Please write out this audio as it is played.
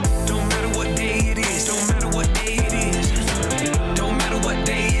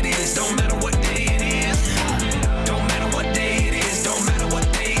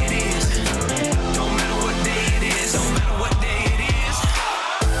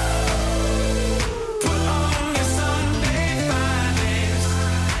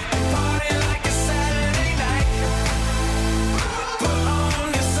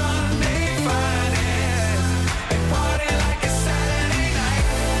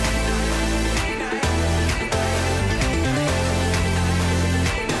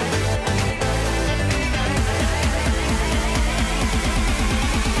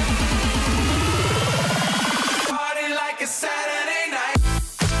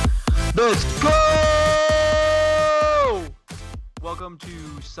Let's go! Welcome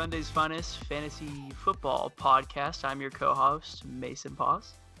to Sunday's Finest Fantasy Football Podcast. I'm your co-host, Mason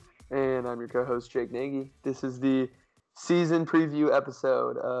Paz. And I'm your co-host, Jake Nagy. This is the season preview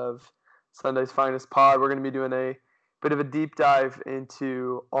episode of Sunday's Finest Pod. We're going to be doing a bit of a deep dive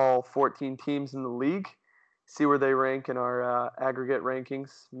into all 14 teams in the league, see where they rank in our aggregate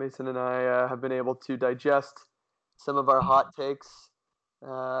rankings. Mason and I have been able to digest some of our hot takes.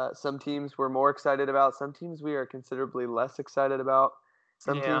 Some teams we're more excited about. Some teams we are considerably less excited about.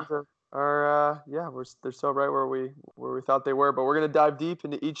 Some teams are they're still right where we thought they were. But we're gonna dive deep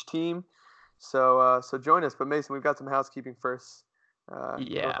into each team. So join us. But Mason, we've got some housekeeping first. Go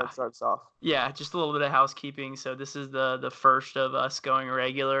ahead and start us off. Yeah, just a little bit of housekeeping. So this is the first of us going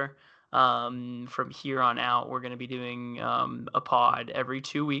regular. From here on out, we're going to be doing a pod every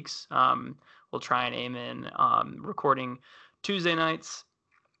 2 weeks. We'll try and aim in recording Tuesday nights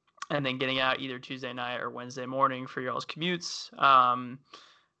and then getting out either Tuesday night or Wednesday morning for y'all's commutes.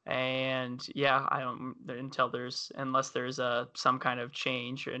 And yeah, unless there's some kind of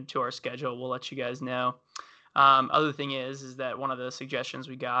change into our schedule, we'll let you guys know. Other thing is that one of the suggestions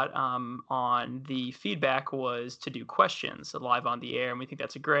we got on the feedback was to do questions live on the air, and we think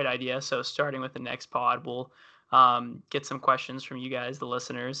that's a great idea. So starting with the next pod, we'll get some questions from you guys, the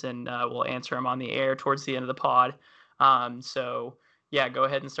listeners, and we'll answer them on the air towards the end of the pod. So yeah, go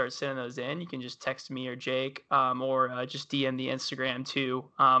ahead and start sending those in. You can just text me or Jake, or just DM the Instagram too.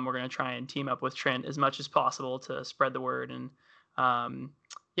 We're going to try and team up with Trent as much as possible to spread the word and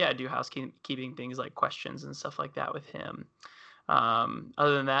do housekeeping things like questions and stuff like that with him.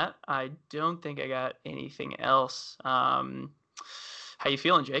 Other than that, I don't think I got anything else. How you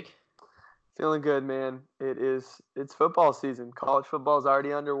feeling, Jake? Feeling good, man. It's football season. College football is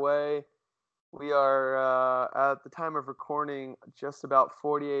already underway. We are, at the time of recording, just about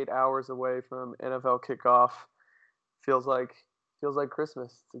 48 hours away from NFL kickoff. Feels like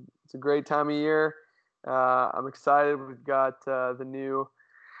Christmas. It's a great time of year. I'm excited. We've got the new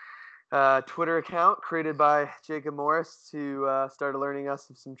Twitter account created by Jacob Morris to start alerting us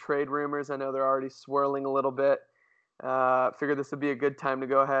of some trade rumors. I know they're already swirling a little bit. Figured this would be a good time to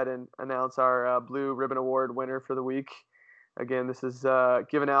go ahead and announce our Blue Ribbon Award winner for the week. Again, this is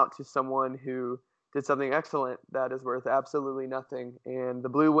given out to someone who did something excellent that is worth absolutely nothing. And the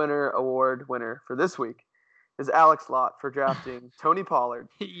Blue Winner Award winner for this week is Alex Lott for drafting Tony Pollard.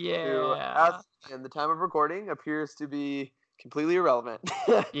 Yeah. Who, in the time of recording, appears to be completely irrelevant.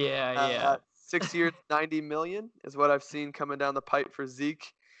 6 years, $90 million is what I've seen coming down the pipe for Zeke.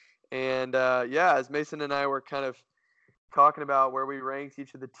 And as Mason and I were kind of talking about where we ranked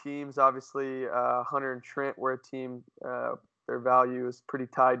each of the teams, obviously Hunter and Trent were a team. Their value is pretty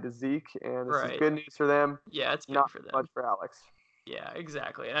tied to Zeke, and this is good news for them. Yeah, it's good not for them. Much for Alex. Yeah,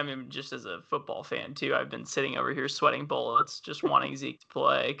 exactly. And I mean, just as a football fan too, I've been sitting over here sweating bullets, just wanting Zeke to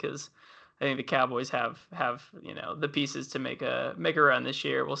play because I think the Cowboys have the pieces to make a run this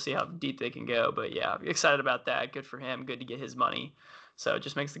year. We'll see how deep they can go, but yeah, excited about that. Good for him. Good to get his money. So it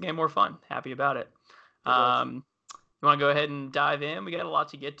just makes the game more fun. Happy about it. You want to go ahead and dive in? We got a lot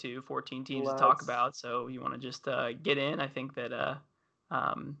to get to, 14 teams to talk about. So you want to just get in? I think that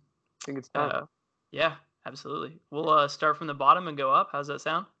I think it's time. Yeah, absolutely. We'll start from the bottom and go up. How's that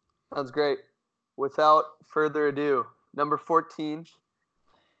sound? Sounds great. Without further ado, number 14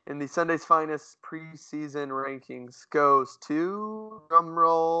 in the Sunday's Finest preseason rankings goes to,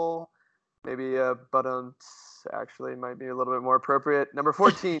 drumroll, maybe a button actually might be a little bit more appropriate. Number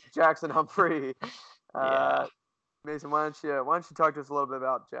 14, Jackson Humphrey. Mason, why don't you talk to us a little bit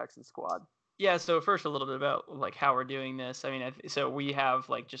about Jackson's squad? Yeah, so first a little bit about like how we're doing this. I mean, so we have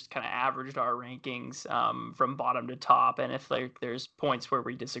like just kind of averaged our rankings from bottom to top, and if there's points where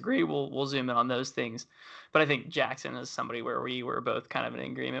we disagree, we'll zoom in on those things. But I think Jackson is somebody where we were both kind of in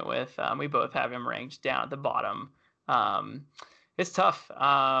agreement with. We both have him ranked down at the bottom. It's tough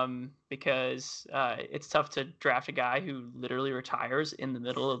because it's tough to draft a guy who literally retires in the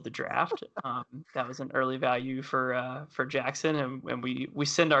middle of the draft. That was an early value for Jackson, and we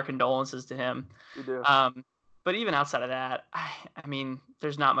send our condolences to him. We do. But even outside of that, I mean,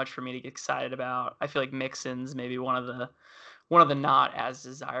 there's not much for me to get excited about. I feel like Mixon's maybe one of the not as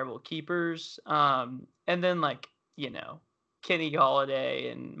desirable keepers. And then Kenny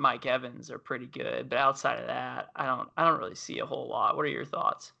Golladay and Mike Evans are pretty good, but outside of that, I don't really see a whole lot. What are your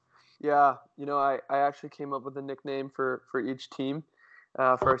thoughts? Yeah, I actually came up with a nickname for each team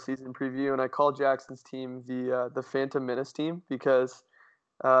for our season preview, and I called Jackson's team the Phantom Menace team because,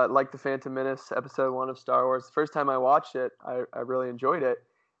 like the Phantom Menace episode 1 of Star Wars, the first time I watched it, I really enjoyed it,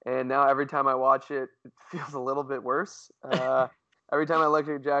 and now every time I watch it, it feels a little bit worse. every time I look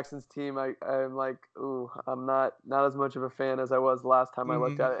at Jackson's team, I'm like, ooh, I'm not as much of a fan as I was the last time I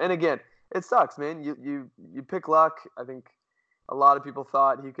looked Mhm. at it. And again, it sucks, man. You pick Luck. I think a lot of people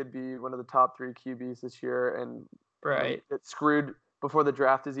thought he could be one of the top 3 QBs this year, and when you Right. get screwed before the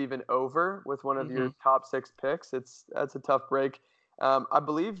draft is even over with one of your Mhm. top 6 picks, that's a tough break. I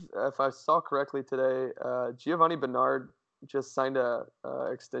believe if I saw correctly today, Giovanni Bernard just signed a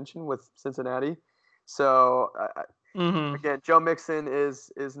extension with Cincinnati. So Mhm. again, Joe Mixon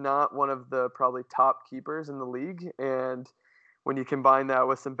is not one of the probably top keepers in the league, and when you combine that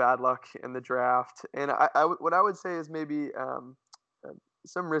with some bad luck in the draft, and what I would say is maybe uh,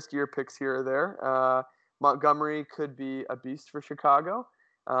 some riskier picks here or there. Montgomery could be a beast for Chicago,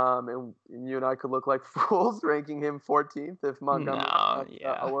 and you and I could look like fools ranking him 14th if Montgomery No, was a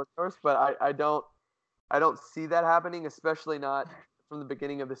yeah. workhorse. But I don't see that happening, especially not from the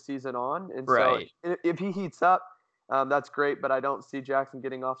beginning of the season on. And so Right. if he heats up, that's great. But I don't see Jackson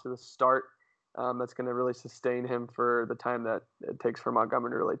getting off to the start that's going to really sustain him for the time that it takes for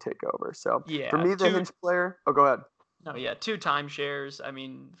Montgomery to really take over. So for Yeah. me, the Two hinge player. Oh, go ahead. No, yeah, 2 timeshares. I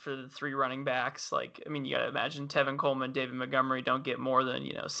mean, for the 3 running backs, like, I mean, you gotta imagine Tevin Coleman, David Montgomery don't get more than,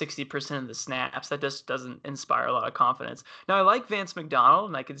 60% of the snaps. That just doesn't inspire a lot of confidence. Now, I like Vance McDonald,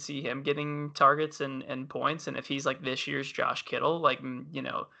 and I could see him getting targets and points, and if he's like this year's Josh Kittle, like,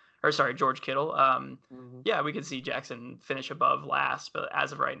 or sorry, George Kittle, Hmm. yeah, we could see Jackson finish above last, but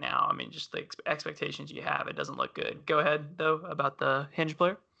as of right now, I mean, just the expectations you have, it doesn't look good. Go ahead, though, about the hinge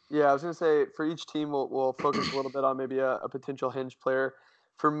player. Yeah, I was gonna say for each team, we'll focus a little bit on maybe a potential hinge player.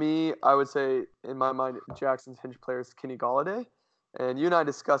 For me, I would say in my mind, Jackson's hinge player is Kenny Galladay, and you and I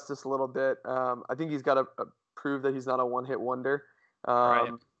discussed this a little bit. I think he's got to prove that he's not a one-hit wonder.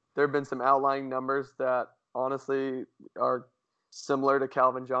 Right. There have been some outlying numbers that honestly are similar to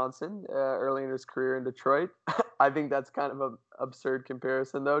Calvin Johnson early in his career in Detroit. I think that's kind of an absurd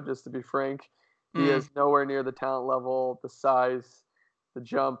comparison, though. Just to be frank, he Mm, is nowhere near the talent level, the size, the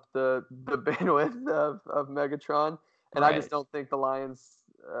jump, the bandwidth of Megatron, and I just right. don't think the Lions.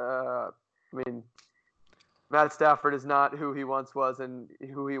 I mean, Matt Stafford is not who he once was, and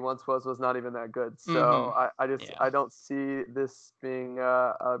who he once was not even that good. So Mhm. I Yeah. don't see this being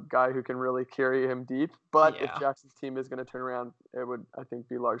a guy who can really carry him deep. But if Yeah. Jackson's team is going to turn around, it would I think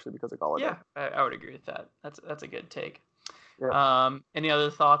be largely because of Galladay. Yeah, I would agree with that. That's a good take. Yeah. Any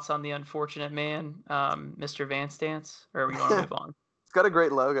other thoughts on the unfortunate man, Mr. Vance Dance, or we want to move on? It's got a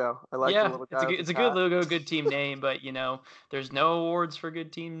great logo. I like the Yeah, little guy with it's his a good hat. logo, good team name, but there's no awards for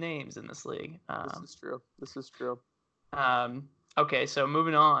good team names in this league. This is true. This is true. Um, okay, so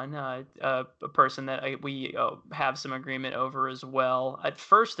moving on, a person that we have some agreement over as well. At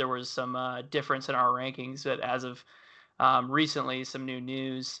first, there was some difference in our rankings, but as of recently, some new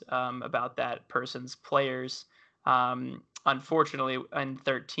news about that person's players. Unfortunately, in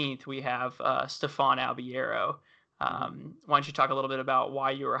 13th, we have Stefan Albiero. Mhm. Why don't you talk a little bit about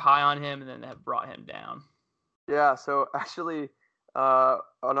why you were high on him and then have brought him down? Yeah, so actually, on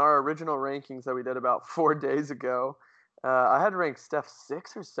our original rankings that we did about 4 days ago, I had ranked Steph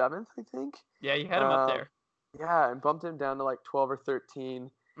sixth or seventh, I think. Yeah, you had him up Um, there. yeah, and bumped him down to like 12 or 13.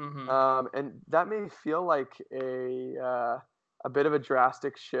 Mm-hmm. And that may feel like a bit of a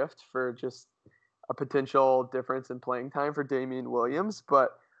drastic shift for just a potential difference in playing time for Damian Williams,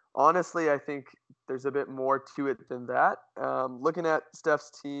 but honestly, I think there's a bit more to it than that. Looking at Steph's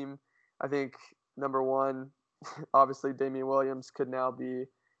team, I think number one, obviously Damian Williams could now be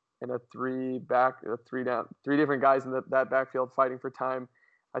in a three down, 3 different guys in that backfield fighting for time.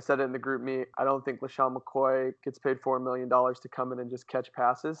 I said it in the group meet. I don't think LaShawn McCoy gets paid $4 million to come in and just catch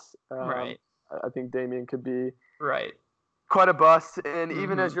passes. Right. I think Damian could be Right. quite a bust. And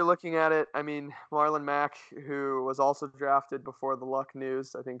even Mm-hmm. as you're looking at it, I mean, Marlon Mack, who was also drafted before the Luck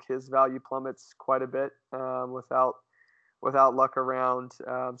news, I think his value plummets quite a bit without Luck around.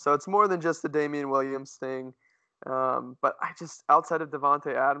 So it's more than just the Damian Williams thing. But I just outside of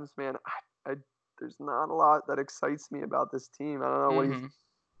Devonte Adams, man, I there's not a lot that excites me about this team. I don't know what do you. Mm-hmm.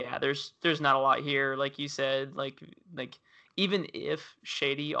 Yeah, there's not a lot here, like you said. Like even if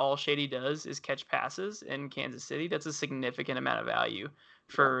all Shady does is catch passes in Kansas City, that's a significant amount of value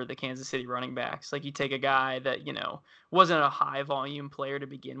Yeah, for the Kansas City running backs. Like you take a guy that wasn't a high volume player to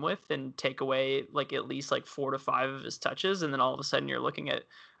begin with, and take away like at least like 4 to 5 of his touches, and then all of a sudden you're looking at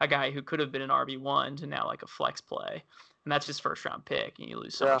a guy who could have been an RB1 to now like a flex play, and that's just first round pick, and you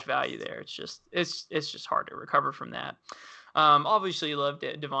lose so yeah, much value there. It's just hard to recover from that. Obviously, you love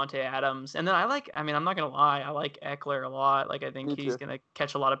Devonte Adams, and then I mean, I'm not gonna lie, I like Eckler a lot. Like, I think me he's too. gonna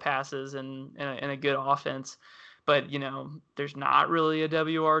catch a lot of passes and in a good offense. But, there's not really a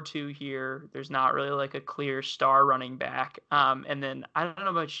WR2 here. There's not really like a clear star running back. And then I don't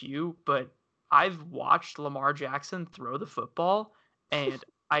know about you, but I've watched Lamar Jackson throw the football, and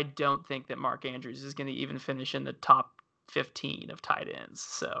I don't think that Mark Andrews is going to even finish in the top 15 of tight ends.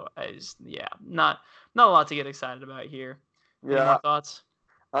 So yeah, not a lot to get excited about here. Any more Yeah, thoughts?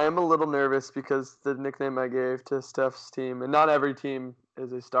 I am a little nervous because the nickname I gave to Steph's team, and not every team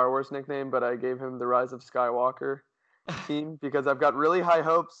is a Star Wars nickname, but I gave him the Rise of Skywalker team because I've got really high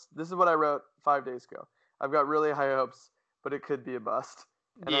hopes. This is what I wrote 5 days ago. I've got really high hopes, but it could be a bust.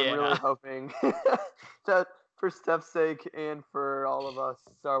 And I'm really Yeah. hoping that for Steph's sake and for all of us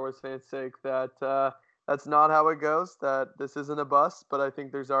Star Wars fans' sake, that that's not how it goes, that this isn't a bust, but I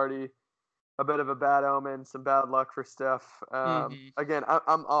think there's already a bit of a bad omen, some bad luck for Steph. Hmm. Again,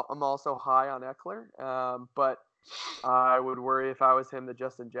 I'm also high on Eckler, but I would worry if I was him that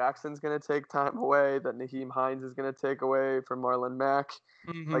Justin Jackson's going to take time away, that Naheem Hines is going to take away from Marlon Mack.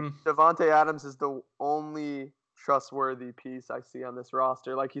 Like Hmm. Devontae Adams is the only trustworthy piece I see on this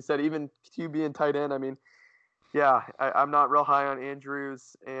roster. Like you said, even QB and tight end. I mean, yeah, I'm not real high on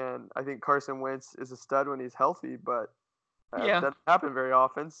Andrews, and I think Carson Wentz is a stud when he's healthy, but Yeah. doesn't happen very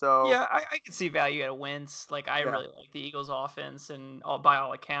often. So Yeah, I can see value at a Wentz. Like, I yeah, really like the Eagles' offense, and by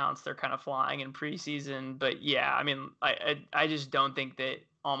all accounts, they're kind of flying in preseason. But yeah, I mean, I just don't think that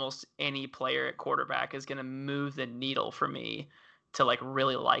almost any player at quarterback is going to move the needle for me to like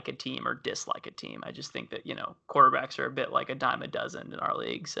really like a team or dislike a team. I just think that quarterbacks are a bit like a dime a dozen in our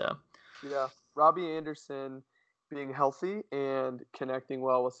league. So yeah, Robbie Anderson being healthy and connecting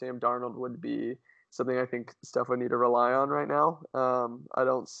well with Sam Darnold would be something I think Steph would need to rely on right now. I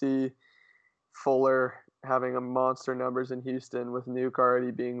don't see Fuller having a monster numbers in Houston with Nuke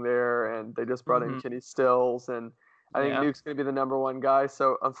already being there, and they just brought in hmm Kenny Stills, and I think yeah. Nuke's going to be the number one guy.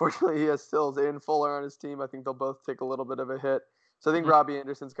 So unfortunately, he has Stills and Fuller on his team. I think they'll both take a little bit of a hit. So I think Mhm. Robbie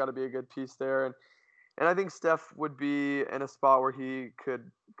Anderson's got to be a good piece there, and I think Steph would be in a spot where he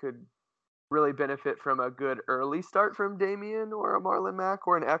could really benefit from a good early start from Damian or a Marlon Mack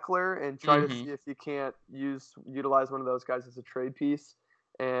or an Eckler, and try to Mhm. see if you can't utilize one of those guys as a trade piece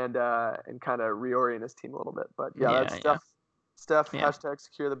and kind of reorient his team a little bit. But yeah, that's Yeah, yeah. Steph Yeah. hashtag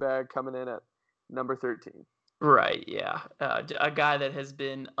secure the bag coming in at number 13. Right, yeah. A guy that has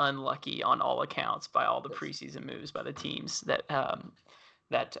been unlucky on all accounts by all the Yes. preseason moves by the teams that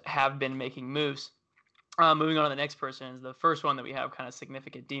have been making moves. Moving on to the next person is the first one that we have kind of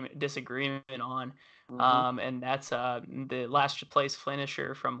significant disagreement on, Hmm. and that's the last place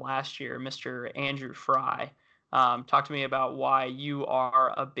finisher from last year, Mr. Andrew Fry. Talk to me about why you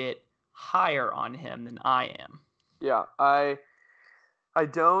are a bit higher on him than I am. Yeah, I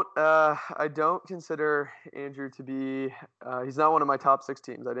don't consider Andrew to be he's not one of my top 6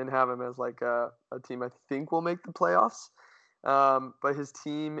 teams. I didn't have him as like a team I think will make the playoffs. But his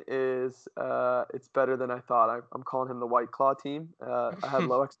team is it's better than I thought. I'm calling him the White Claw team. I had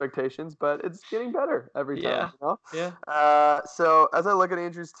low expectations, but it's getting better every time, Yeah, you know. yeah. So as I look at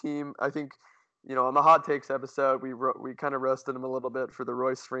Andrew's team, I think on the hot takes episode we kind of roasted him a little bit for the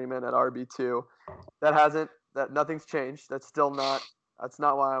Royce Freeman at RB2. That nothing's changed. That's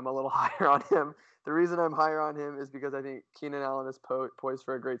not why I'm a little higher on him. The reason I'm higher on him is because I think Keenan Allen is poised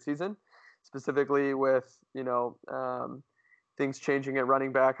for a great season, specifically with things changing at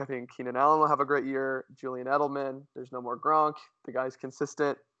running back. I think Keenan Allen will have a great year. Julian Edelman, there's no more Gronk. The guy's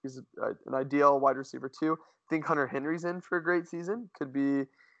consistent. He's an ideal wide receiver too. I think Hunter Henry's in for a great season. Could be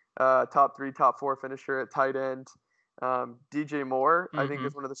top 3, top 4 finisher at tight end. DJ Moore, I think, Mhm.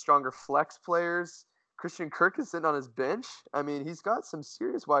 is one of the stronger flex players. Christian Kirk is sitting on his bench. I mean, he's got some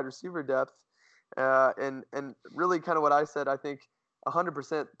serious wide receiver depth. And really kind of what I said, I think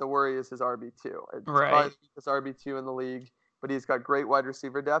 100% the worry is his RB2. It's probably Right. the weakest RB2 in the league, but he's got great wide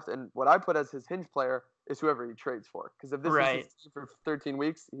receiver depth. And what I put as his hinge player is whoever he trades for. Because if this is his Right. team for 13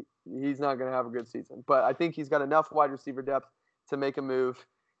 weeks, he's not going to have a good season. But I think he's got enough wide receiver depth to make a move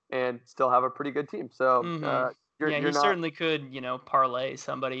and still have a pretty good team. So Mhm. Yeah, you're he not. certainly could, parlay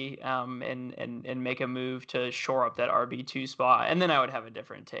somebody and make a move to shore up that RB2 spot. And then I would have a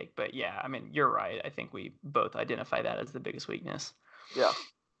different take. But yeah, I mean, you're right. I think we both identify that as the biggest weakness. Yeah.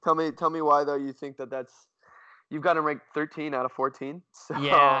 Tell me why though you think that's you've got him ranked 13 out of 14. So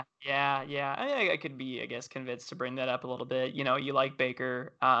Yeah, yeah, yeah. I could be, I guess, convinced to bring that up a little bit. You like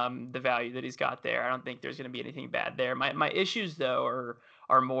Baker, the value that he's got there. I don't think there's going to be anything bad there. My issues though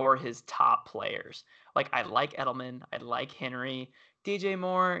are more his top players. Like I like Edelman, I like Henry, DJ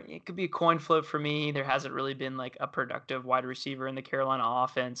Moore. It could be a coin flip for me. There hasn't really been like a productive wide receiver in the Carolina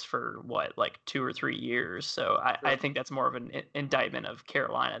offense for what, like 2 or 3 years. So I sure. think that's more of an indictment of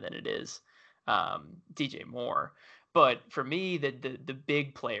Carolina than it is. DJ Moore. But for me, the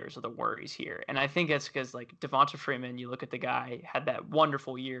big players are the worries here, and I think that's because like Devonta Freeman, you look at the guy had that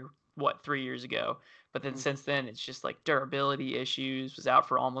wonderful year, what 3 years ago, but then Mm. since then it's just like durability issues. Was out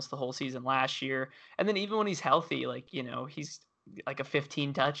for almost the whole season last year, and then even when he's healthy, like he's like a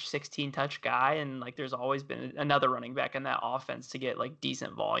 15 touch, 16 touch guy, and like there's always been another running back in that offense to get like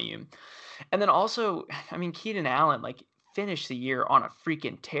decent volume. And then also, I mean, Keenan Allen, like, finished the year on a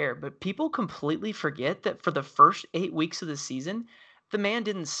freaking tear, but people completely forget that for the first 8 weeks of the season, the man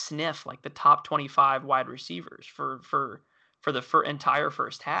didn't sniff like the top 25 wide receivers for the entire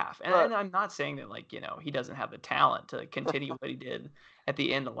first half. And, But and I'm not saying that like he doesn't have the talent to continue what he did at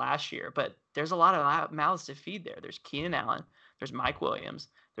the end of last year, but there's a lot of mouths to feed there. There's Keenan Allen, there's Mike Williams,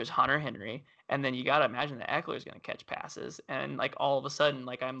 there's Hunter Henry, and then you got to imagine that Eckler is going to catch passes. And like all of a sudden,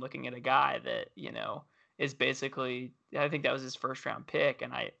 like I'm looking at a guy that, is basically, I think that was his first round pick.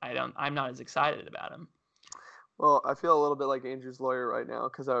 And I'm not as excited about him. well, I feel a little bit like Andrew's lawyer right now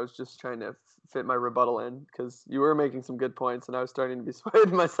because I was just trying to fit my rebuttal in because you were making some good points and I was starting to be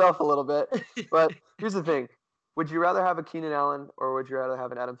swayed myself a little bit. But here's the thing: would you rather have a Keenan Allen or would you rather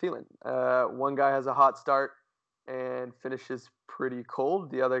have an Adam Thielen? One guy has a hot start and finishes pretty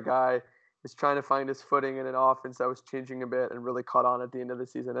cold. The other guy is trying to find his footing in an offense that was changing a bit and really caught on at the end of the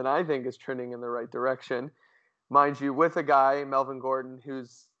season, and I think is trending in the right direction. Mind you, with a guy, Melvin Gordon,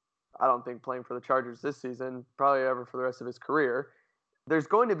 who's I don't think playing for the Chargers this season, probably ever for the rest of his career. There's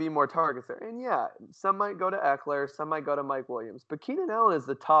going to be more targets there. And yeah, some might go to Eckler, some might go to Mike Williams. But Keenan Allen is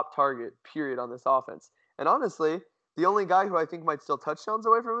the top target, period, on this offense. And honestly, the only guy who I think might steal touchdowns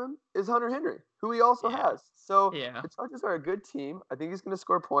away from him is Hunter Henry, who he also Yeah. has. So Yeah. the Chargers are a good team. I think he's going to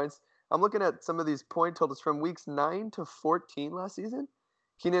score points. I'm looking at some of these point totals from weeks 9 to 14 last season.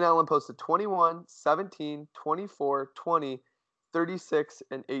 Keenan Allen posted 21, 17, 24, 20, 36,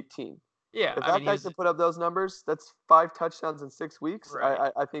 and 18. Yeah. If I that mean, guy can put up those numbers, that's 5 touchdowns in 6 weeks. right.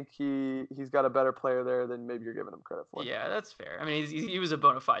 I think he's got a better player there than maybe you're giving him credit for. Yeah, that's fair. I mean, he was a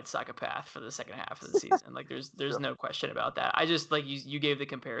bona fide psychopath for the second half of the season. Like, there's Sure. no question about that. I just like you gave the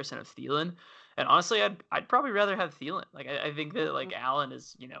comparison of Thielen, and honestly, I'd probably rather have Thielen. Like, I think that like Allen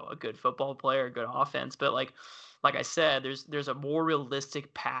is a good football player, good offense, but like I said, there's a more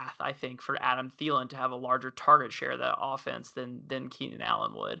realistic path I think for Adam Thielen to have a larger target share of that offense than Keenan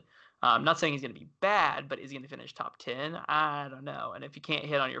Allen would. I'm not saying he's going to be bad, but is he going to finish top 10? I don't know. And if you can't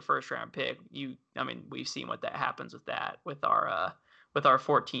hit on your first round pick, I mean, we've seen what that happens with our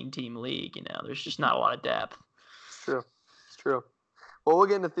 14 team league. There's just not a lot of depth. It's true. It's true. Well, we'll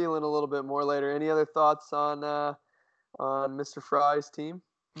get into Thielen a little bit more later. Any other thoughts on Mr. Fry's team?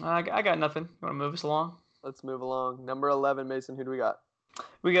 I got nothing. You want to move us along? Let's move along. Number 11, Mason. Who do we got?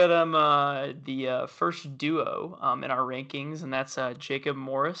 We got the first duo in our rankings, and that's Jacob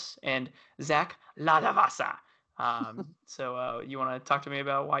Morris and Zach Ladavasa. So you want to talk to me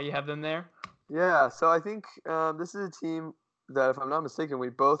about why you have them there? Yeah. So I think this is a team that, if I'm not mistaken, we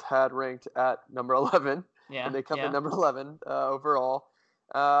both had ranked at number 11. Yeah. And they come yeah. in number 11 overall.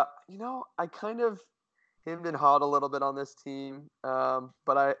 I kind of hemmed and hawed a little bit on this team, but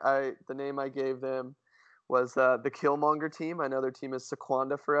the name I gave them was the Killmonger team. I know their team is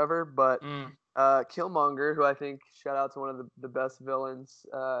Sequanda Forever, but Killmonger, who I think, shout out to one of the best villains,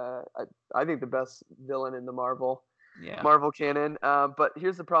 I think the best villain in the Marvel canon. But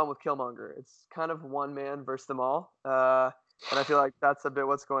here's the problem with Killmonger. It's kind of one man versus them all. And I feel like that's a bit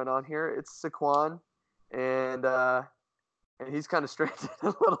what's going on here. It's Saquon, and he's kind of stranded a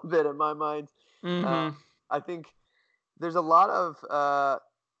little bit in my mind. Mm-hmm. I think there's a lot of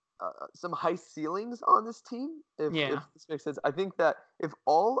some high ceilings on this team, if this makes sense. I think that if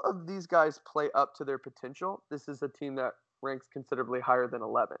all of these guys play up to their potential, this is a team that ranks considerably higher than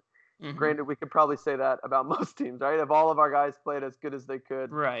 11. Mm-hmm. Granted, we could probably say that about most teams, right? If all of our guys played as good as they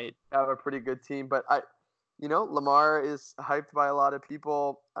could, right, have a pretty good team. But Lamar is hyped by a lot of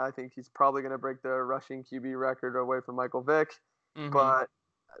people. I think he's probably going to break the rushing QB record away from Michael Vick. Mm-hmm. But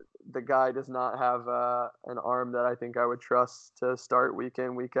the guy does not have an arm that I think I would trust to start week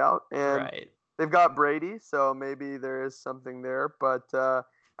in, week out. And they've got Brady, so maybe there is something there. But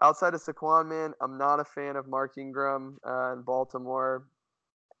outside of Saquon, man, I'm not a fan of Mark Ingram in Baltimore.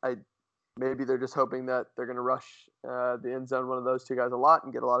 Maybe they're just hoping that they're going to rush the end zone, one of those two guys, a lot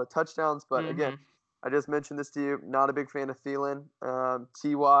and get a lot of touchdowns. But again, I just mentioned this to you. Not a big fan of Thielen.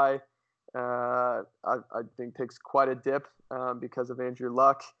 Ty, I think takes quite a dip because of Andrew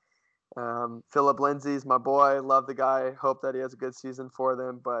Luck. Philip Lindsay's my boy. Love the guy. Hope that he has a good season for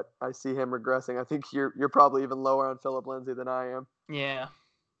them. But I see him regressing. I think you're probably even lower on Philip Lindsay than I am. Yeah,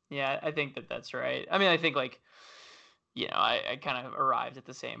 I think that's right. I mean, I think like I kind of arrived at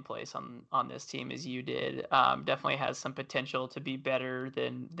the same place on this team as you did. Definitely has some potential to be better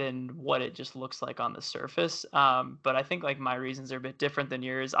than what it just looks like on the surface. But I think like my reasons are a bit different than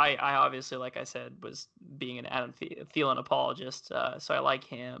yours. I obviously, like I said, was being an Adam Thielen apologist, so I like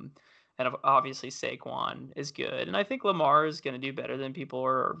him. And obviously Saquon is good, and I think Lamar is going to do better than people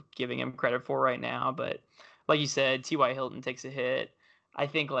are giving him credit for right now. But like you said, T.Y. Hilton takes a hit. I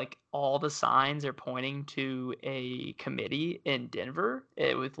think like all the signs are pointing to a committee in Denver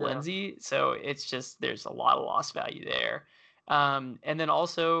with Yeah. Lindsey. So it's just there's a lot of lost value there. And then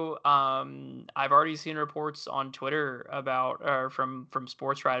also, I've already seen reports on Twitter about or from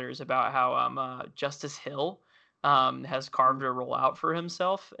sports writers about how Justice Hill has carved a role out for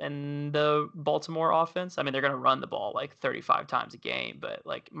himself in the Baltimore offense. I mean, they're going to run the ball like 35 times a game, but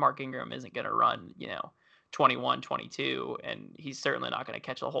like Mark Ingram isn't going to run, 21, 22, and he's certainly not going to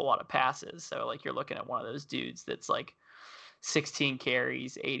catch a whole lot of passes. So like you're looking at one of those dudes that's like 16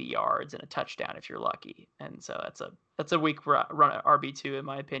 carries, 80 yards, and a touchdown if you're lucky. And so that's a weak run at RB2 in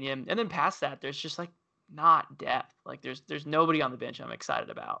my opinion. And then past that, there's just like not depth. Like there's nobody on the bench I'm excited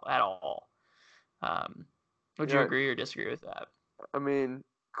about at all. Would you Yeah. agree or disagree with that? I mean,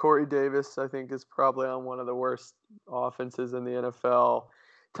 Corey Davis, I think, is probably on one of the worst offenses in the NFL.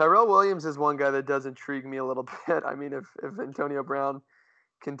 Tyrell Williams is one guy that does intrigue me a little bit. I mean, if Antonio Brown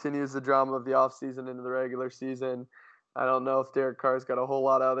continues the drama of the offseason into the regular season, I don't know if Derek Carr's got a whole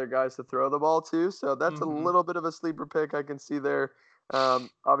lot of other guys to throw the ball to. So that's a Mm-hmm. little bit of a sleeper pick I can see there.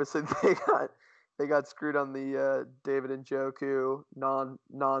 Obviously, they got screwed on the David Njoku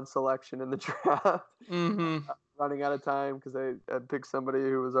non selection in the draft. Mm-hmm. Running out of time because they had picked somebody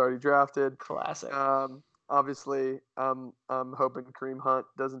who was already drafted. Classic. Obviously, I'm hoping Kareem Hunt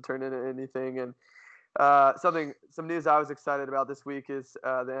doesn't turn into anything. And some news I was excited about this week is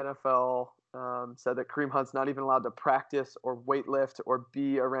the NFL said that Kareem Hunt's not even allowed to practice or weightlift or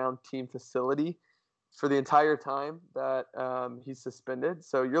be around team facility for the entire time that he's suspended.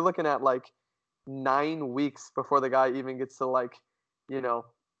 So you're looking at like 9 weeks before the guy even gets to you know,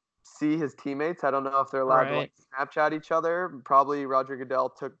 see his teammates. I don't know if they're allowed to Right. Snapchat each other. Probably Roger Goodell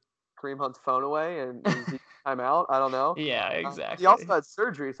took Kareem Hunt's phone away and he's time out. I don't know. Yeah, He also exactly. had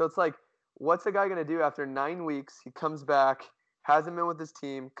surgery, so it's like, what's a guy gonna do after 9 weeks? He comes back, hasn't been with his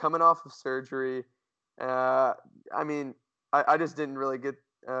team, coming off of surgery. Uh, I mean, I just didn't really get.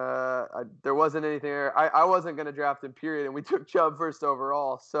 There wasn't anything there. I wasn't gonna draft him, period, and we took Chubb first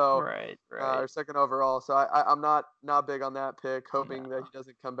overall. So Right, right. or second overall. So I'm not big on that pick, hoping that No. he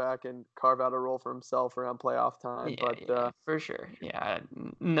doesn't come back and carve out a role for himself around playoff time. Yeah, But yeah, for sure. Yeah,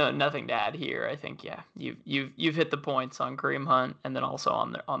 no, nothing to add here. I think yeah, you've hit the points on Kareem Hunt and then also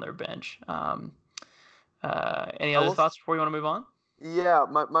on their bench. Any I other will. thoughts before you want to move on? Yeah,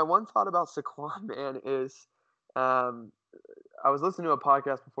 my one thought about Saquon, man, is um, I was listening to a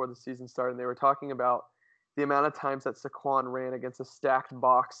podcast before the season started, and they were talking about the amount of times that Saquon ran against a stacked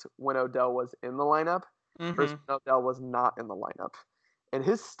box when Odell was in the lineup versus Mm-hmm. when Odell was not in the lineup. And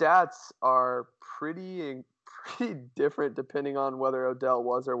his stats are pretty different depending on whether Odell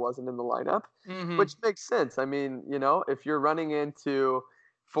was or wasn't in the lineup, Mm-hmm. which makes sense. I mean, if you're running into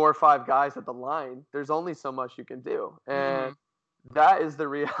 4 or 5 guys at the line, there's only so much you can do. And Mm-hmm. that is the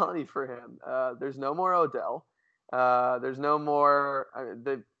reality for him. There's no more Odell. There's no more.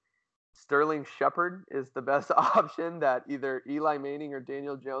 The Sterling Shepard is the best option that either Eli Manning or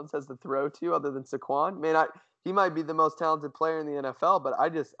Daniel Jones has to throw to, other than Saquon. Man, he might be the most talented player in the NFL, but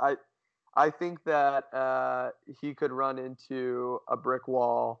I think that he could run into a brick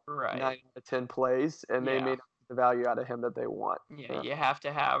wall Right. 9 out of 10 plays, and they may Yeah. not get the value out of him that they want. Yeah, you have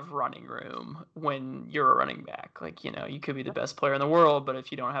to have running room when you're a running back. Like, you could be the best player in the world, but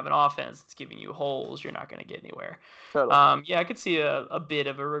if you don't have an offense that's giving you holes, you're not going to get anywhere. Totally, Yeah, I could see a bit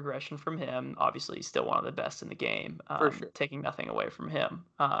of a regression from him. Obviously, he's still one of the best in the game, for sure. taking nothing away from him.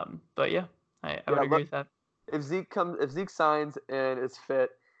 But yeah, I would Yeah, agree look, with that. if Zeke signs and is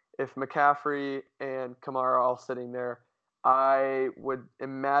fit, if McCaffrey and Kamara are all sitting there, I would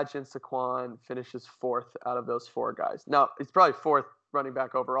imagine Saquon finishes fourth out of those 4 guys. Now he's probably fourth running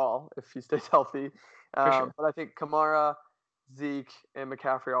back overall if he stays healthy, For sure. but I think Kamara, Zeke, and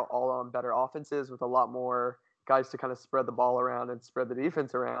McCaffrey are all on better offenses with a lot more guys to kind of spread the ball around and spread the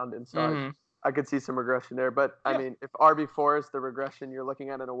defense around, and so Hmm. I could see some regression there. But I Yeah. mean, if RB4 is the regression you're looking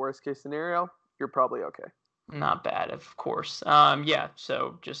at in a worst case scenario, you're probably okay. Not bad, of course. Yeah,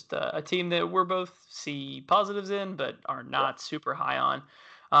 so just a team that we're both see positives in, but are Yeah. not super high on.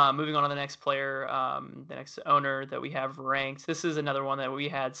 Moving on to the next player, the next owner that we have ranked. This is another one that we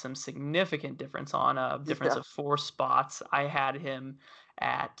had some significant difference on, a difference Yeah. of 4 spots. I had him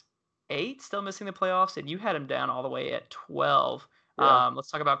at 8, still missing the playoffs, and you had him down all the way at 12. Yeah. Let's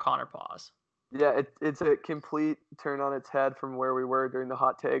talk about Connor Pause. Yeah, it's a complete turn on its head from where we were during the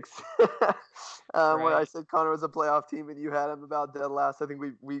hot takes, where I Right. said Connor was a playoff team and you had him about dead last. I think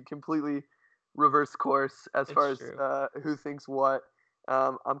we completely reversed course as It's far as true. who thinks what.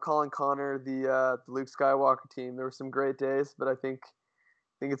 I'm calling Connor the Luke Skywalker team. There were some great days, but I think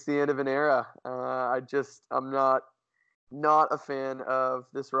it's the end of an era. I'm not a fan of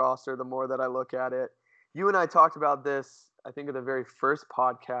this roster. The more that I look at it, you and I talked about this. I think at the very first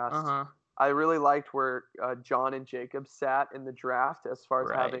podcast. Uh-huh. I really liked where John and Jacob sat in the draft as far as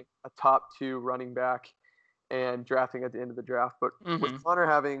Right. having a top 2 running back and drafting at the end of the draft. But with Mhm. Connor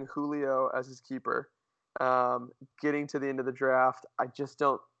having Julio as his keeper, getting to the end of the draft,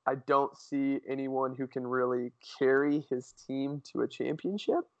 I don't see anyone who can really carry his team to a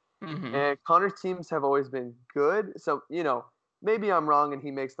championship. Mhm. And Connor's teams have always been good. So, maybe I'm wrong and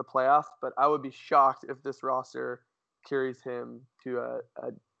he makes the playoffs, but I would be shocked if this roster carries him to a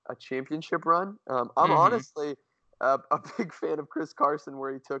championship run. I'm Mhm. honestly a big fan of Chris Carson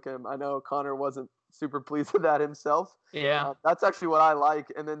where he took him. I know Connor wasn't super pleased with that himself. Yeah. That's actually what I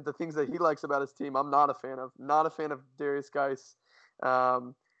like. And then the things that he likes about his team, I'm not a fan of. Not a fan of Darius Geis.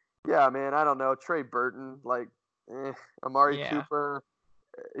 Um, yeah, man, I don't know. Trey Burton, Amari Yeah. Cooper,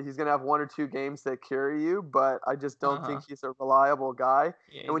 he's going to have 1 or 2 games that carry you, but I just don't Uh-huh. think he's a reliable guy.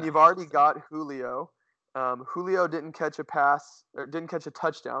 Yeah, And he's when not you've already consistent. got Julio, Julio didn't catch a pass or didn't catch a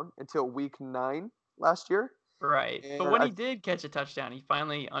touchdown until week 9 last year. Right. But And when he did catch a touchdown, he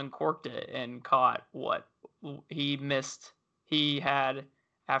finally uncorked it and caught what he missed. He had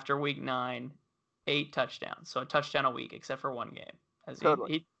after week 9 8 touchdowns. So a touchdown a week except for one game. As he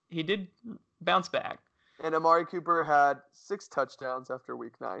totally. he did bounce back. And Amari Cooper had 6 touchdowns after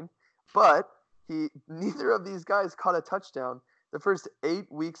week 9, but neither of these guys caught a touchdown the first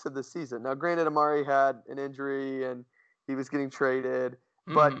 8 weeks of the season. Now, granted, Amari had an injury and he was getting traded,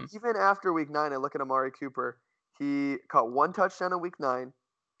 but Mhm. even after week 9, I look at Amari Cooper. He caught 1 touchdown in week 9,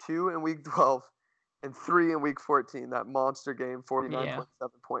 2 in week 12, and 3 in week 14. That monster game, Yeah.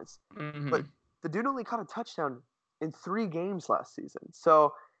 49.7 points. But Mhm. the dude only caught a touchdown in 3 games last season.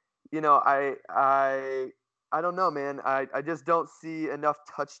 So I don't know, man. I just don't see enough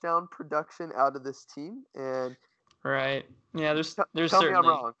touchdown production out of this team. And Right. Yeah, there's tell me I'm certainly,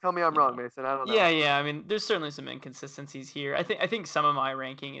 wrong. Tell me I'm you wrong, know. Mason. I don't Yeah, know. yeah. I mean, there's certainly some inconsistencies here. I think some of my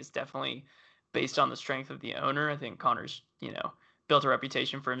ranking is definitely based on the strength of the owner. I think Connor's, built a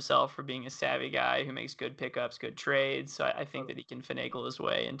reputation for himself for being a savvy guy who makes good pickups, good trades. So I think that Totally. he can finagle his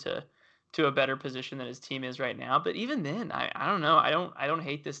way into a better position than his team is right now. But even then, I don't know. I don't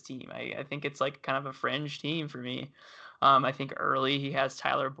hate this team. I think it's like kind of a fringe team for me. I think early he has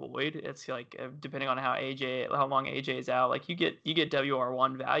Tyler Boyd. It's like depending on how long AJ is out, like you get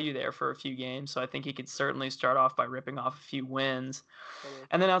WR1 value there for a few games. So I think he could certainly start off by ripping off a few wins. Totally.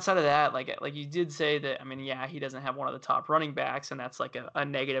 And then outside of that, like you did say that, I mean, yeah, he doesn't have one of the top running backs, and that's like a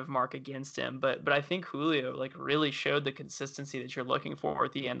negative mark against him. But I think Julio like really showed the consistency that you're looking for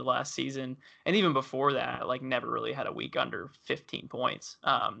at the end of last season, and even before that, like never really had a week under 15 points.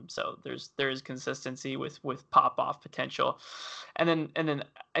 So there's consistency with pop off potential, and then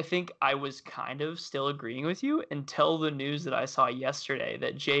I think I was kind of still agreeing with you until the news that I saw yesterday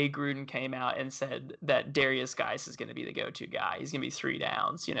that Jay Gruden came out and said that Darius Geis is going to be the go-to guy. He's going to be 3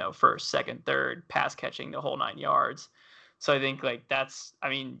 downs, first, second, third, pass catching the whole 9 yards. So I think like that's, I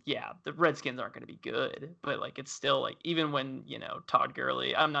mean, yeah, the Redskins aren't going to be good, but like it's still like even when Todd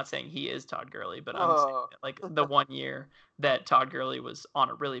Gurley, I'm not saying he is Todd Gurley, but I'm saying Oh, that, like the one year that Todd Gurley was on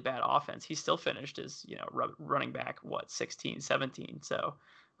a really bad offense, he still finished as running back 16, 17. So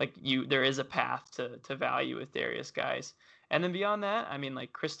like there is a path to value with Darius Guys. And then beyond that, I mean,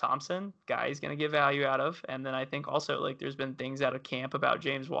 like Chris Thompson, guy is going to get value out of. And then I think also like there's been things out of camp about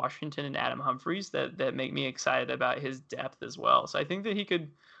James Washington and Adam Humphries that make me excited about his depth as well. So I think that he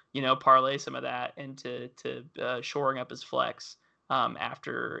could, parlay some of that into shoring up his flex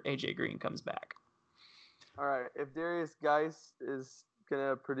after AJ Green comes back. all right. If Darius Geis is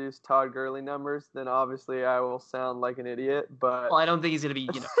gonna produce Todd Gurley numbers, then obviously I will sound like an idiot. But Well, I don't think he's going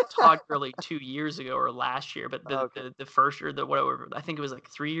to be, Todd Gurley 2 years ago or last year, but the, okay, the the first or the whatever, I think it was like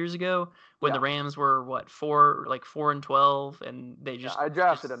 3 years ago when the yeah, Rams were what 4-12, and they yeah. just I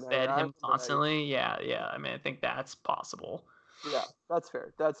drafted him just that year. fed I him remember that year. constantly. Yeah, yeah. I mean, I think that's possible. Yeah, that's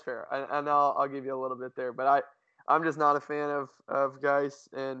fair. That's fair. And I'll give you a little bit there, but I'm just not a fan of Geis,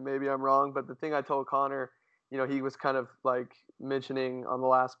 and maybe I'm wrong. But the thing I told Connor, he was kind of like mentioning on the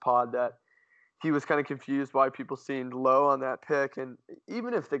last pod that he was kind of confused why people seemed low on that pick, and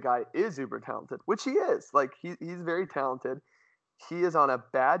even if the guy is uber talented, which he is, like he's very talented, he is on a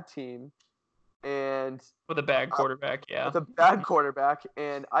bad team, and With a bad quarterback, yeah. with a bad quarterback.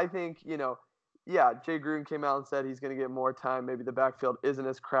 And I think, yeah, Jay Gruden came out and said he's going to get more time. Maybe the backfield isn't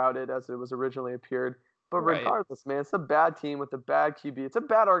as crowded as it was originally appeared. But Right. regardless, man, it's a bad team with a bad QB. It's a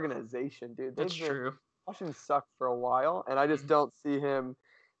bad organization, dude. That's true. Washington sucked for a while, and I just Mhm. don't see him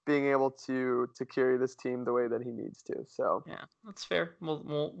being able to carry this team the way that he needs to. So Yeah, that's fair.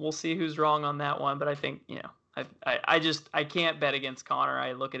 We'll see who's wrong on that one, but I think, I can't bet against Connor.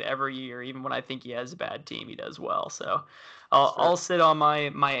 I look at every year, even when I think he has a bad team, he does well. So that's fair. I'll sit on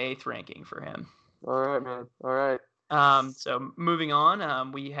my eighth ranking for him. All right, man. All right. So moving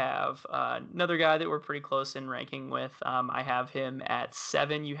on, we have another guy that we're pretty close in ranking with. I have him at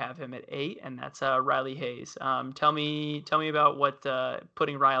 7. You have him at 8, and that's Riley Hayes. Tell me about what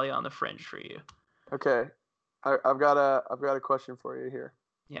putting Riley on the fringe for you. Okay. I've got a question for you here.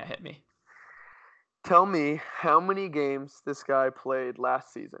 Yeah, hit me. Tell me how many games this guy played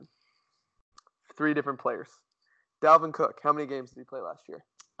last season. 3 different players. Dalvin Cook, how many games did he play last year?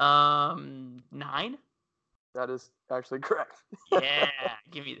 9. That is actually correct. Yeah,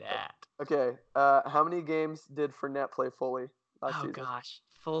 give me that. Okay. How many games did Fournette play fully last Oh season? gosh,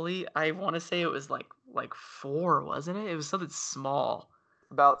 fully. I want to say it was like 4, wasn't it? It was something small.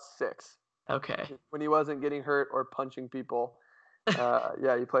 About 6. Okay. When he wasn't getting hurt or punching people.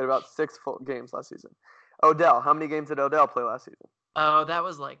 Yeah, he played about 6 full games last season. Odell, how many games did Odell play last season? Oh, that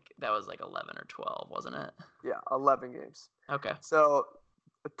was like 11 or 12, wasn't it? Yeah, 11 games. Okay. So,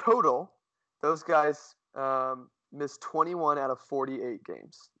 total, those guys missed 21 out of 48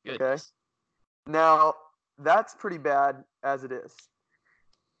 games. Goodness. Okay. Now, that's pretty bad as it is.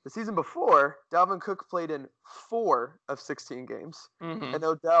 The season before, Dalvin Cook played in 4 of 16 games, and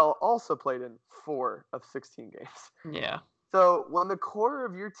Odell also played in 4 of 16 games. Yeah. So when the core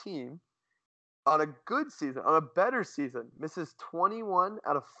of your team, on a good season, on a better season, misses 21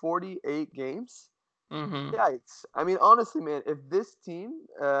 out of 48 games, yikes. I mean, honestly, man, if this team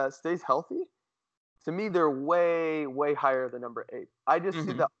stays healthy, to me, they're way, way higher than number 8. I just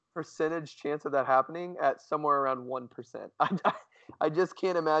see the percentage chance of that happening at somewhere around 1%. I just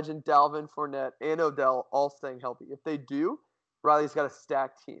can't imagine Dalvin, Fournette, and Odell all staying healthy. If they do, Riley's got a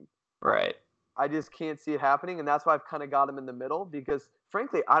stacked team. Right. I just can't see it happening, and that's why I've kind of got him in the middle because,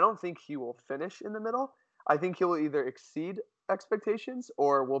 frankly, I don't think he will finish in the middle. I think he will either exceed expectations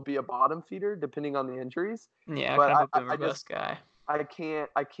or will be a bottom feeder depending on the injuries. Yeah, But kind of a I boomer just bust guy. I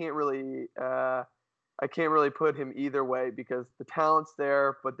can't really put him either way because the talent's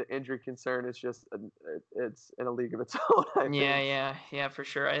there, but the injury concern is just it's in a league of its own. I think. Yeah, for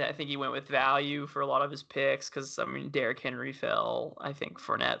sure. I think he went with value for a lot of his picks because I mean Derrick Henry fell. I think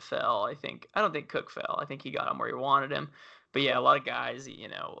Fournette fell. I don't think Cook fell. I think he got him where he wanted him. But yeah, a lot of guys,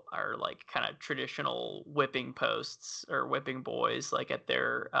 are like kind of traditional whipping posts or whipping boys, like at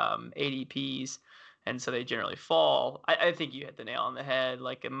their ADPs, and so they generally fall. I think you hit the nail on the head.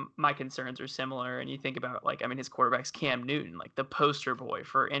 Like my concerns are similar, and you think about like I mean his quarterback's Cam Newton, like the poster boy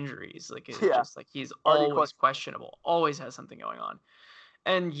for injuries. Like it's Yeah, just like he's already always questionable, always has something going on.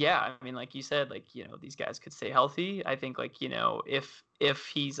 And yeah, I mean, like you said, like these guys could stay healthy. I think like if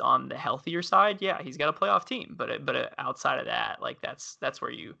he's on the healthier side, yeah, he's got a playoff team. But outside of that, like that's where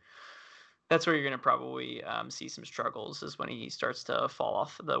you're going to probably see some struggles is when he starts to fall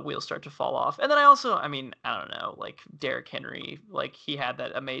off, the wheels start to fall off. And then I mean, I don't know, like Derrick Henry, like he had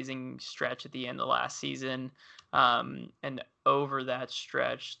that amazing stretch at the end of last season. And over that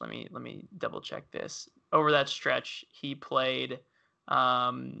stretch, let me double check this. Over that stretch, he played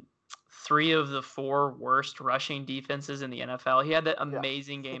 3 of the 4 worst rushing defenses in the NFL. He had that Yeah.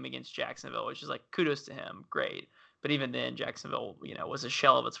 amazing game against Jacksonville, which is like kudos to him. Great. But even then, Jacksonville, was a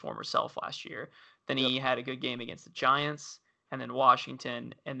shell of its former self last year. Then he had a good game against the Giants, and then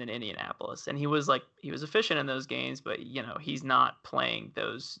Washington, and then Indianapolis. And he was efficient in those games, but he's not playing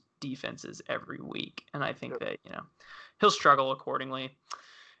those defenses every week. And I think that he'll struggle accordingly.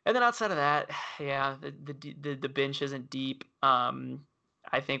 And then outside of that, yeah, the bench isn't deep.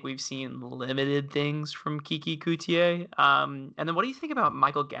 I think we've seen limited things from Kiki Coutier. And then what do you think about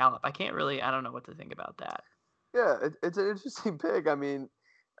Michael Gallup? I don't know what to think about that. Yeah, it's an interesting pick. I mean,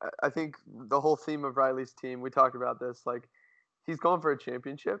 I think the whole theme of Riley's team, we talked about this, like he's going for a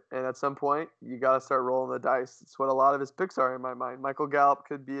championship, and at some point you got to start rolling the dice. It's what a lot of his picks are in my mind. Michael Gallup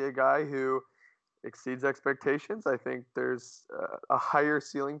could be a guy who exceeds expectations. I think there's a higher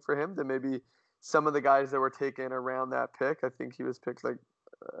ceiling for him than maybe some of the guys that were taken around that pick. I think he was picked like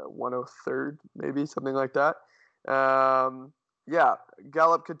 103rd, maybe something like that. Yeah,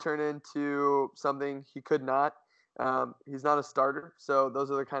 Gallup could turn into something he could not. He's not a starter, so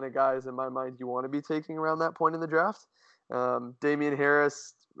those are the kind of guys in my mind you want to be taking around that point in the draft. Damian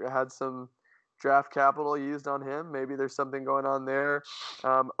Harris had some draft capital used on him. Maybe there's something going on there.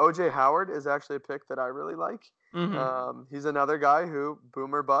 OJ Howard is actually a pick that I really like. Hmm. He's another guy who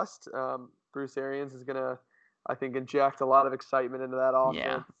boomer bust. Bruce Arians is gonna, I think, inject a lot of excitement into that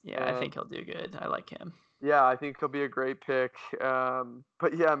Yeah, offense. yeah, I think he'll do good. I like him. Yeah, I think he'll be a great pick.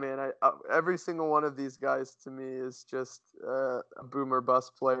 But yeah, man, every single one of these guys to me is just a boomer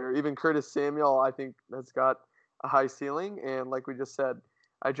bust player. Even Curtis Samuel, I think, has got a high ceiling. And like we just said,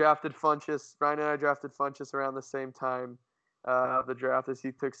 I drafted Funchess. Brian and I drafted Funchess around the same time of the draft as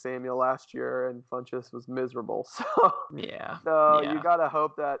he took Samuel last year, and Funchess was miserable. Yeah, So you yeah, gotta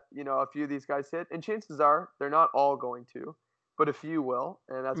hope that a few of these guys hit, and chances are they're not all going to, but a few will,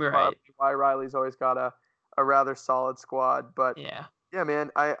 and that's probably right. why Riley's always got a rather solid squad. But Yeah. yeah, man,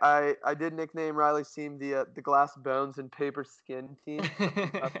 I did nickname Riley's team the Glass Bones and Paper Skin team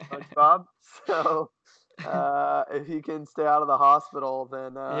of SpongeBob. So if he can stay out of the hospital,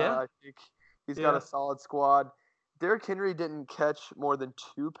 then Yeah, I think he's got a yeah. solid squad. Derrick Henry didn't catch more than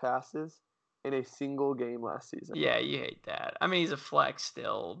 2 passes in a single game last season. Yeah, you hate that. I mean, he's a flex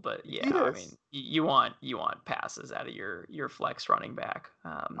still, but He yeah, I mean, is. you want passes out of your flex running back.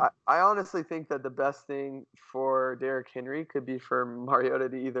 I honestly think that the best thing for Derrick Henry could be for Mariota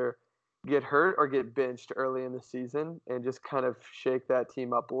to either get hurt or get benched early in the season and just kind of shake that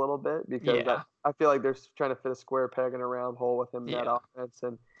team up a little bit because Yeah, I feel like they're trying to fit a square peg in a round hole with him in that yeah, offense.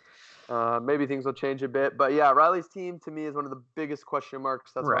 And maybe things will change a bit. But yeah, Riley's team to me is one of the biggest question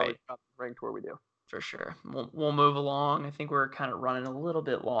marks. That's why we right. got ranked where we do. For sure. We'll move along. I think we're kind of running a little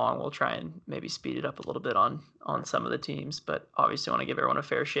bit long. We'll try and maybe speed it up a little bit on some of the teams, but obviously want to give everyone a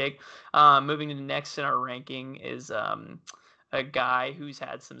fair shake. Moving to the next in our ranking is a guy who's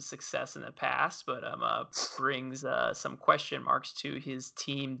had some success in the past, but brings some question marks to his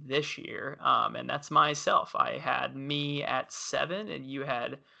team this year. And that's myself. I had me at 7, and you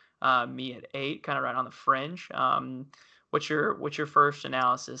had me at 8, kind of right on the fringe. What's your first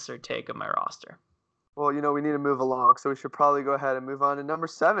analysis or take of my roster? Well, we need to move along, so we should probably go ahead and move on to number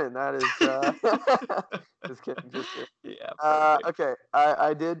 7. That is, just kidding, just kidding. Yeah, perfect. Okay,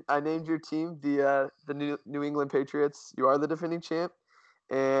 I named your team the New England Patriots. You are the defending champ,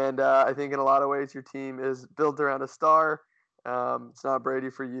 and I think in a lot of ways your team is built around a star. It's not Brady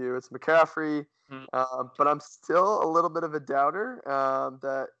for you; it's McCaffrey. Mm, But I'm still a little bit of a doubter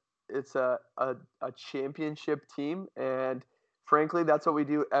that it's a championship team, and frankly, that's what we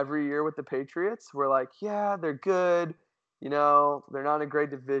do every year with the Patriots. We're like, yeah, they're good. They're not in a great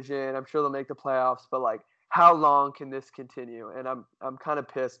division. I'm sure they'll make the playoffs, but like, how long can this continue? And I'm kind of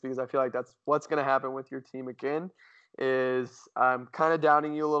pissed because I feel like that's what's going to happen with your team again. Is I'm kind of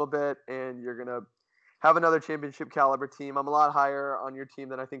doubting you a little bit, and you're gonna have another championship caliber team. I'm a lot higher on your team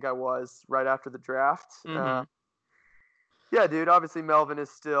than I think I was right after the draft. mhm. Yeah, dude. Obviously, Melvin is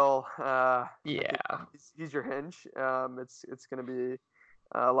still. I think Yeah. he's your hinge. It's going to be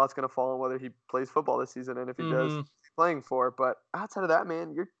a lot's going to fall on whether he plays football this season, and if he does, Mhm. he's playing for. But outside of that,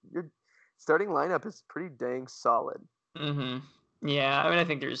 man, your starting lineup is pretty dang solid. Mhm. Yeah, I mean, I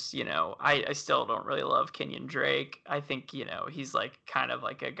think there's, I still don't really love Kenyon Drake. I think, he's like kind of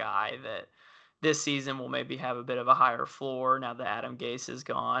like a guy that this season will maybe have a bit of a higher floor now that Adam Gase is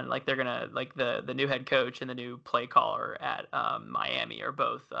gone. Like they're gonna like the new head coach and the new play caller at Miami are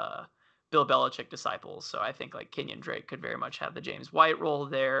both Bill Belichick disciples. So I think like Kenyon Drake could very much have the James White role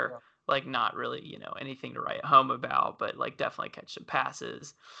there. Yeah. Like not really, anything to write home about, but like definitely catch some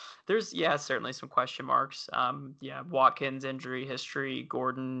passes. There's certainly some question marks. Yeah, Watkins injury history,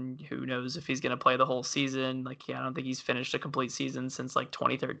 Gordon, who knows if he's going to play the whole season? Like, yeah, I don't think he's finished a complete season since like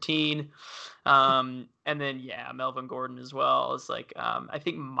 2013. And then Melvin Gordon as well is like I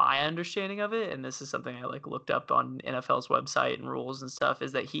think my understanding of it, and this is something I like looked up on NFL's website and rules and stuff,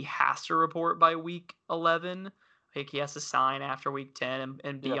 is that he has to report by week 11. Like he has to sign after week 10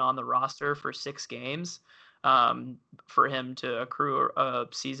 and Yeah. be on the roster for 6 games um, for him to accrue a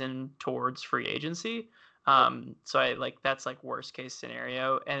season towards free agency. Yep. So I like that's like worst case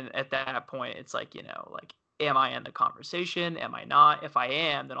scenario. And at that point, it's like, like, am I in the conversation? Am I not? If I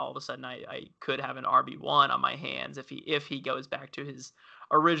am, then all of a sudden I could have an RB1 on my hands if he goes back to his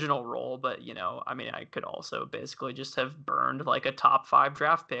original role. But, I mean, I could also basically just have burned like a top 5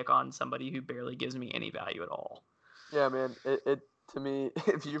 draft pick on somebody who barely gives me any value at all. Yeah, man. It to me,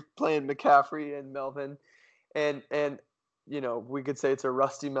 if you're playing McCaffrey and Melvin, and we could say it's a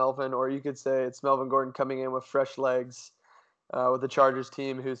rusty Melvin, or you could say it's Melvin Gordon coming in with fresh legs, with the Chargers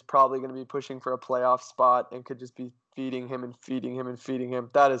team who's probably going to be pushing for a playoff spot and could just be feeding him and feeding him and feeding him.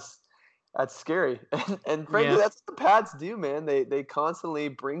 That's scary. And frankly, Yeah. that's what the Pats do, man. They constantly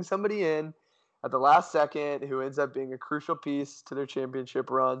bring somebody in, at the last second, who ends up being a crucial piece to their championship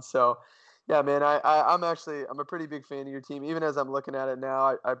run. So, yeah, man, I'm a pretty big fan of your team. Even as I'm looking at it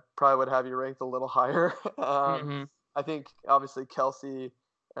now, I probably would have you ranked a little higher. Hmm. I think obviously Kelsey,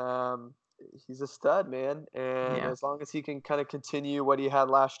 um, he's a stud, man, and Yeah. as long as he can kind of continue what he had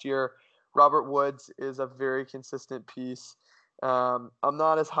last year, Robert Woods is a very consistent piece. I'm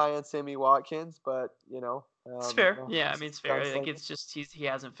not as high on Sammy Watkins, but It's fair. no, Yeah, I he's mean, it's a fair. I think gunslinger. it's just he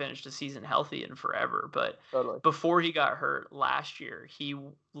hasn't finished a season healthy in forever. But Totally. before he got hurt last year, he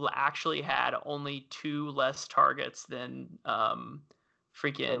actually had only two less targets than Tyreek.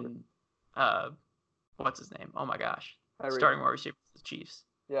 freaking uh what's his name? Oh my gosh, Tyreek. starting wide receiver for the Chiefs.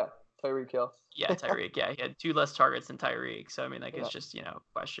 Yeah, Tyreek Hill. Yeah, Tyreek. Yeah, he had two less targets than Tyreek. So I mean, like Yeah. it's just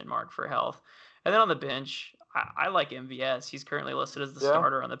question mark for health. And then on the bench, I like MVS. He's currently listed as the Yeah.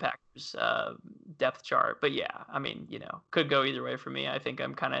 starter on the Packers depth chart. But yeah, I mean, could go either way for me. I think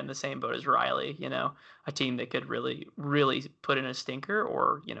I'm kind of in the same boat as Riley. A team that could really, really put in a stinker,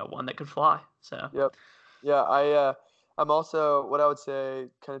 or one that could fly. So Yep. Yeah, I'm also what I would say,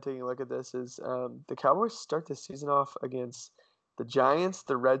 kind of taking a look at this is the Cowboys start the season off against the Giants,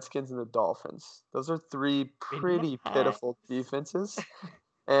 the Redskins, and the Dolphins. Those are three pretty relax. pitiful defenses.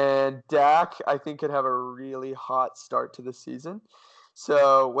 And Dak, I think, could have a really hot start to the season.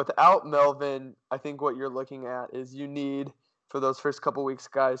 So without Melvin, I think what you're looking at is you need for those first couple weeks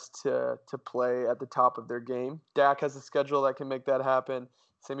guys to play at the top of their game. Dak has a schedule that can make that happen.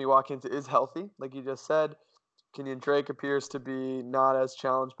 Sammy Watkins is healthy, like you just said. Kenyon Drake appears to be not as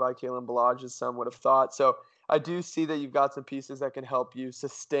challenged by Kalen Ballage as some would have thought. So I do see that you've got some pieces that can help you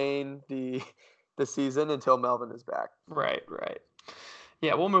sustain the season until Melvin is back. Right, right.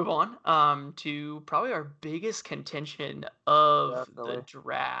 Yeah, we'll move on to probably our biggest contention of the Definitely.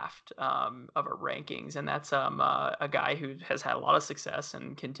 draft of our rankings, and that's a guy who has had a lot of success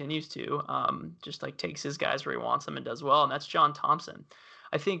and continues to just like takes his guys where he wants them and does well, and that's John Thompson.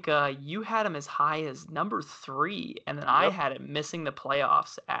 I think you had him as high as number 3, and then I Yep. had him missing the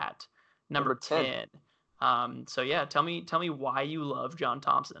playoffs at Number number 10. 10. So yeah, tell me why you love John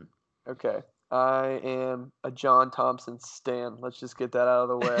Thompson. Okay. I am a John Thompson stan. Let's just get that out of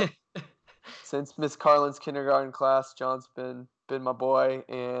the way. Since Miss Carlin's kindergarten class, John's been my boy,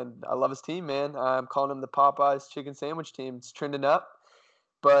 and I love his team, man. I'm calling him the Popeyes chicken sandwich team. It's trending up.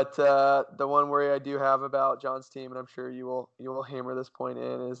 But the one worry I do have about John's team, and I'm sure you will hammer this point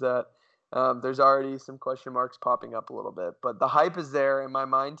in, is that there's already some question marks popping up a little bit. But the hype is there in my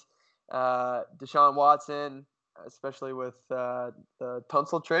mind. Deshaun Watson, especially with the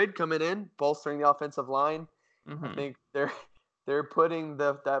Tunsil trade coming in, bolstering the offensive line. I Hmm. think they're putting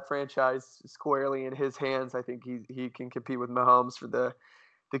that franchise squarely in his hands. I think he can compete with Mahomes for the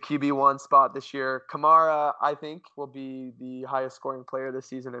QB1 spot this year. Kamara, I think, will be the highest scoring player this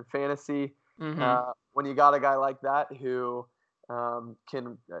season in fantasy. Hmm. When you got a guy like that who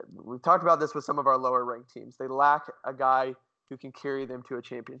we've talked about this with some of our lower ranked teams. They lack a guy who can carry them to a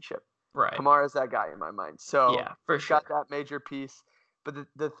championship. Right. Kamara is that guy in my mind. So Yeah, for he's got sure. that major piece. But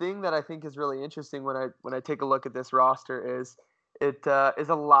the thing that I think is really interesting when I take a look at this roster is it is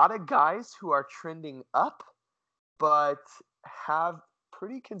a lot of guys who are trending up, but have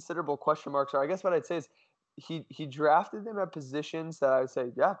pretty considerable question marks. Or I guess what I'd say is he drafted them at positions that I would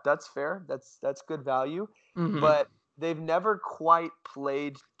say, yeah, that's fair. That's good value. Hmm. But they've never quite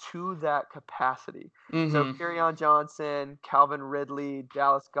played to that capacity. So Hmm. Kerryon Johnson, Calvin Ridley,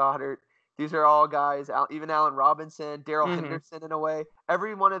 Dallas Goddard, these are all guys, even Allen Robinson, Daryl Hmm. Henderson in a way.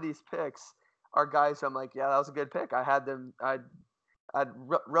 Every one of these picks are guys who I'm like, yeah, that was a good pick. I had them. I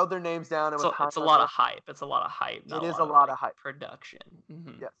wrote their names down and So was high it's a on lot of them. hype. It's a lot of hype, not It a is a lot of lot like of hype. production.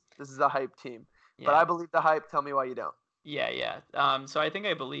 Hmm. Yes, this is a hype team. But Yeah. I believe the hype. Tell me why you don't. Yeah, yeah. So I think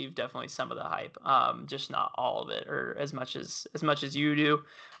I believe definitely some of the hype, just not all of it, or as much as you do.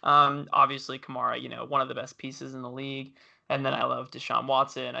 Obviously Kamara, one of the best pieces in the league, and then I love Deshaun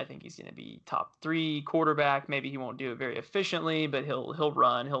Watson. I think he's going to be top 3 quarterback. Maybe he won't do it very efficiently, but he'll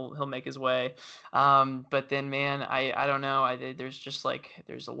run, he'll make his way. But then, man, I don't know. There's just like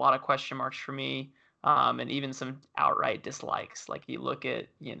there's a lot of question marks for me. And even some outright dislikes. Like you look at,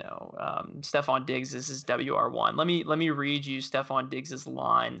 Stephon Diggs. This is WR1. Let me read you Stephon Diggs's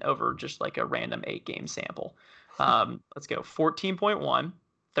line over just like a random 8-game sample. Let's go 14.1,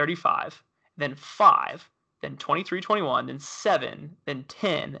 35, then 5, then 23, 21, then 7, then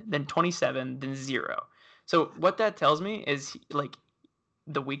 10, then 27, then 0. So what that tells me is like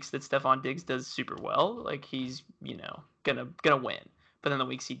the weeks that Stephon Diggs does super well, like he's gonna win. But then the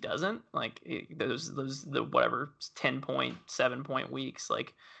weeks he doesn't, like those the whatever 10 point, 7 point weeks,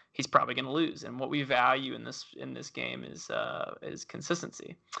 like he's probably gonna lose. And what we value in this game is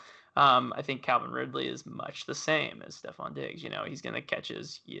consistency. I think Calvin Ridley is much the same as Stephon Diggs. He's going to catch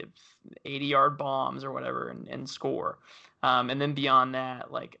his 80-yard bombs or whatever and score. And then beyond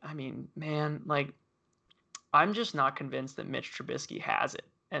that, like, I mean, man, like, I'm just not convinced that Mitch Trubisky has it.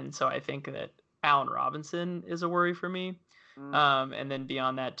 And so I think that Allen Robinson is a worry for me. Mm. And then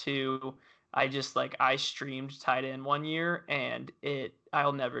beyond that too, I streamed tight end one year and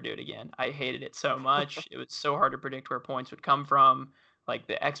I'll never do it again. I hated it so much. It was so hard to predict where points would come from. Like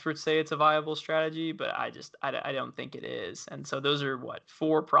the experts say it's a viable strategy, but I don't think it is. And so those are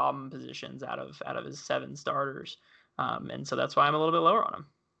four problem positions out of his seven starters. And so that's why I'm a little bit lower on him.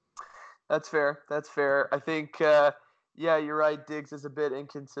 That's fair. That's fair. I think, yeah, you're right. Diggs is a bit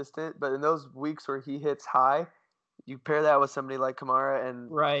inconsistent, but in those weeks where he hits high, you pair that with somebody like Kamara, and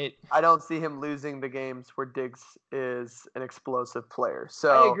Right. I don't see him losing the games where Diggs is an explosive player. I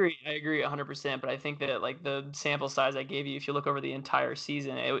So agree. I agree 100%. But I think that like the sample size I gave you, if you look over the entire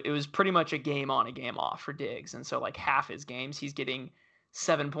season, it was pretty much a game on, a game off for Diggs. And so like half his games, he's getting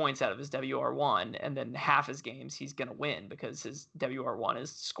 7 points out of his WR1, and then half his games he's gonna win because his WR1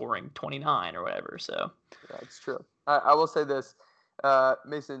 is scoring 29 or whatever. So yeah, it's true. I will say this,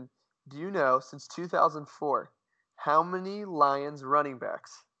 Mason. Do you know since 2004 how many Lions running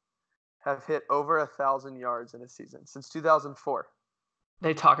backs have hit over 1,000 yards in a season since 2004?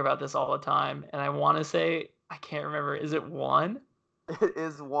 they talk about this all the time, and I want to say I can't remember. Is it one? It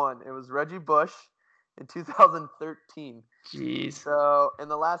is one. It was Reggie Bush in 2013. Jeez. So in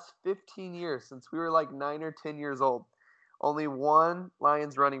the last 15 years, since we were like 9 or 10 years old, only one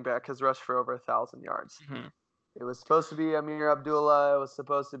Lions running back has rushed for over 1,000 yards. Mm-hmm. It was supposed to be Amir Abdullah. It was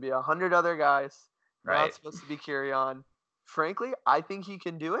supposed to be 100 other guys. Right. Not supposed to be Kerryon. Frankly, I think he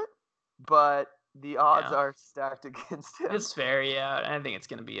can do it, but the odds are stacked against him. It's fair, yeah. I think it's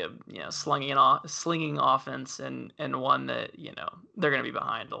going to be a slinging offense and one that they're going to be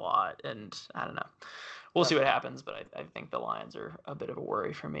behind a lot, and I don't know. We'll see what happens, but I think the Lions are a bit of a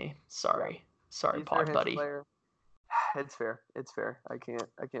worry for me. Sorry, pod buddy. Player. It's fair. It's fair. I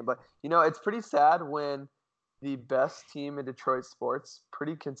can't. But it's pretty sad when the best team in Detroit sports,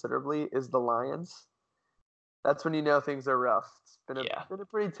 pretty considerably, is the Lions. That's when things are rough. It's been a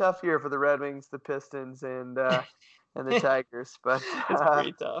pretty tough year for the Red Wings, the Pistons, and the Tigers. But it's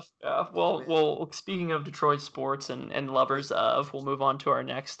pretty tough. Yeah. Well. Speaking of Detroit sports and lovers of, we'll move on to our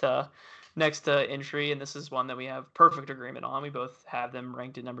next entry, and this is one that we have perfect agreement on. We both have them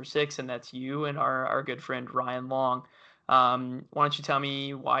ranked at number 6, and that's you and our good friend Ryan Long. Why don't you tell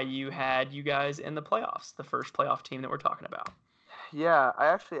me why you had you guys in the playoffs, the first playoff team that we're talking about? Yeah,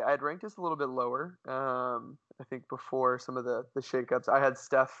 I'd ranked us a little bit lower. I think before some of the shakeups, I had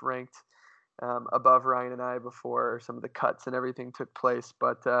Steph ranked above Ryan and I before some of the cuts and everything took place.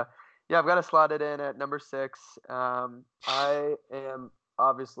 But yeah, I've got to slot it in at number 6. I am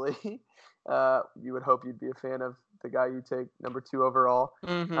obviously, you would hope you'd be a fan of the guy you take number 2 overall.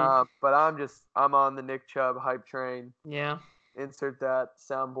 Mm-hmm. But I'm on the Nick Chubb hype train. Yeah. Insert that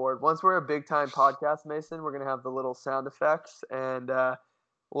soundboard. Once we're a big time podcast, Mason, we're gonna have the little sound effects, and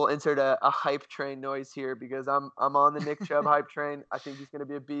we'll insert a hype train noise here because I'm on the Nick Chubb hype train. I think he's gonna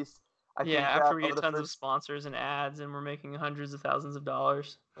be a beast. I think after we get tons of sponsors and ads, and we're making hundreds of thousands of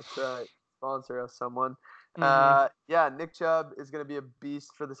dollars. That's right. Sponsor us, someone. Mm-hmm. Yeah, Nick Chubb is gonna be a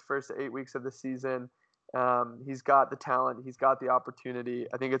beast for this first 8 weeks of the season. He's got the talent. He's got the opportunity.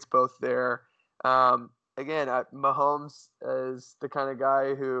 I think it's both there. Again, Mahomes is the kind of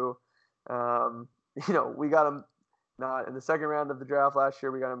guy who, we got him not in the second round of the draft last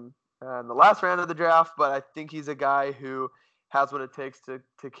year. We got him in the last round of the draft, but I think he's a guy who has what it takes to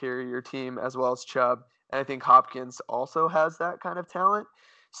carry your team as well as Chubb. And I think Hopkins also has that kind of talent.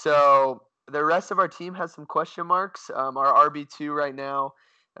 So the rest of our team has some question marks. Our RB2 right now,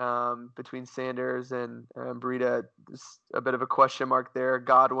 between Sanders and Breida, is a bit of a question mark there.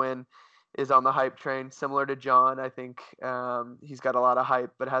 Godwin is on the hype train, similar to John. I think he's got a lot of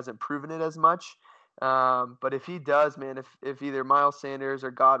hype, but hasn't proven it as much. But if he does, man, if either Miles Sanders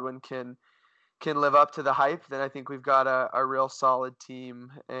or Godwin can live up to the hype, then I think we've got a real solid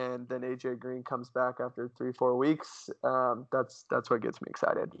team. And then AJ Green comes back after 3-4 weeks. That's what gets me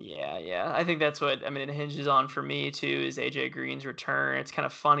excited. Yeah. I think that's what it hinges on for me too, is AJ Green's return. It's kind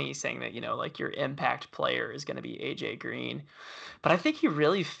of funny saying that, like your impact player is going to be AJ Green. But I think he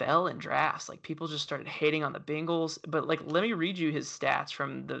really fell in drafts. Like people just started hating on the Bengals. But like, let me read you his stats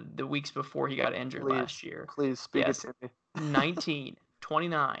from the weeks before he got injured last year. Please speak it to me. 19,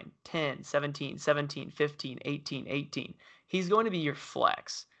 29, 10, 17, 17, 15, 18, 18. He's going to be your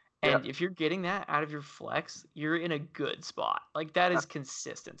flex. And if you're getting that out of your flex, you're in a good spot. Like that is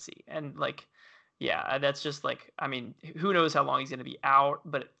consistency. And like, Yeah, that's just like, I mean, who knows how long he's going to be out,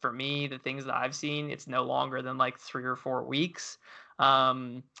 but for me, the things that I've seen, it's no longer than like 3 or 4 weeks.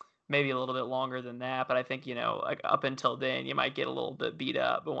 Um, Maybe a little bit longer than that, but I think, like up until then, you might get a little bit beat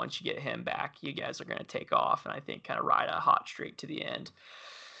up, but once you get him back, you guys are going to take off and I think kind of ride a hot streak to the end.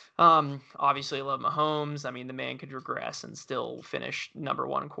 Obviously, I love Mahomes. I mean, the man could regress and still finish number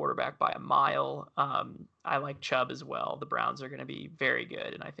one quarterback by a mile. I like Chubb as well. The Browns are going to be very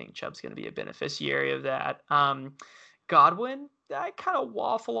good, and I think Chubb's going to be a beneficiary of that. Godwin, I kind of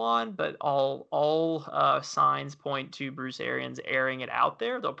waffle on, but all signs point to Bruce Arians airing it out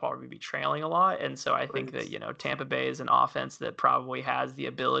there. They'll probably be trailing a lot, and so I think that Please. Tampa Bay is an offense that probably has the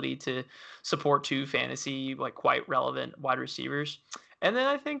ability to support two fantasy like quite relevant wide receivers. And then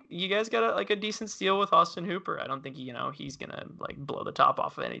I think you guys got a decent steal with Austin Hooper. I don't think he's gonna like blow the top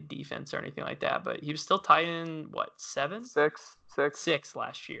off of any defense or anything like that. But he was still tight in what, 7, Six. 6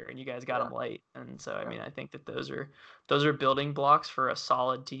 last year, and you guys got Yeah. him late. And so I Yeah. mean I think that those are building blocks for a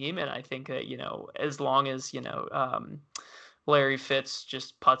solid team. And I think that as long as Larry Fitz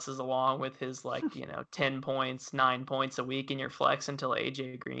just putzes along with his 10 points, 9 points a week in your flex until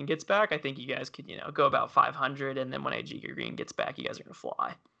AJ Green gets back. I think you guys could, go about 500, and then when AJ Green gets back, you guys are going to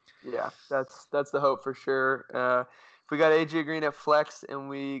fly. Yeah, that's the hope for sure. If we got AJ Green at flex and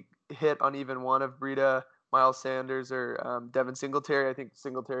we hit on even one of Breida, Miles Sanders, or Devin Singletary, I think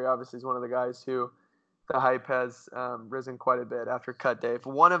Singletary obviously is one of the guys who the hype has risen quite a bit after cut day. If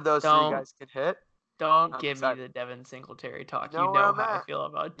one of those three Don't guys can hit, don't I'm give me excited. the Devin Singletary You talk. You know where know I'm how I at. feel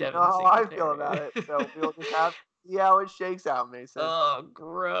about You know Devin how I feel about Singletary. it. So we'll just have to see how it shakes out, Mason. Oh,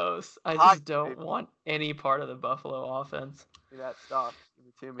 gross. I Hot, just don't baby. want any part of the Buffalo offense. Give me that stock. Give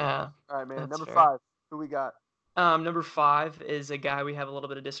it to me. Yeah, All right, man. that's Number fair. 5. Who we got? Number 5 is a guy we have a little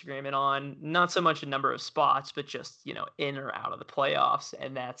bit of disagreement on. Not so much a number of spots, but just in or out of the playoffs,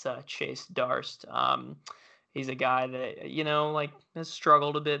 and that's Chase Darst. He's a guy that like has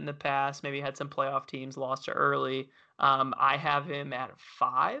struggled a bit in the past. Maybe had some playoff teams lost to early. I have him at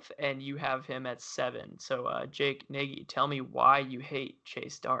 5, and you have him at 7. So, Jake Nagy, tell me why you hate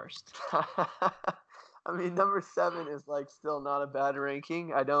Chase Darst. I mean, number 7 is still not a bad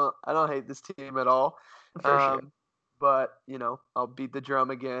ranking. I don't hate this team at all. For sure. But I'll beat the drum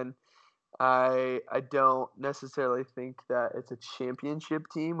again. I don't necessarily think that it's a championship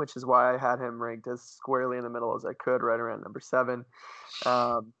team, which is why I had him ranked as squarely in the middle as I could, right around number 7.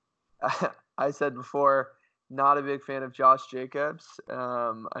 Um, I said before, not a big fan of Josh Jacobs.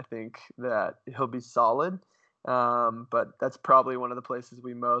 I think that he'll be solid, but that's probably one of the places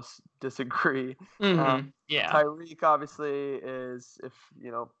we most disagree. Yeah. Tyreek obviously is, if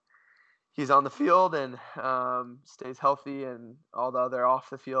he's on the field and stays healthy, and all the other off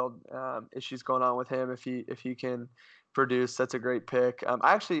the field issues going on with him, if he can produce, that's a great pick.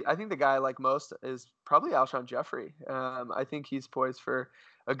 I think the guy I like most is probably Alshon Jeffrey. I think he's poised for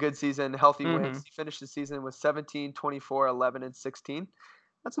a good season, healthy Mm-hmm. wins. He finished the season with 17, 24, 11, and 16.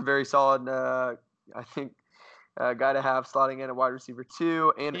 That's a very solid, I think, guy to have slotting in at wide receiver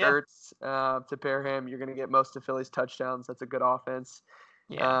 2. And Yeah. Ertz, to pair him, you're going to get most of Philly's touchdowns. That's a good offense.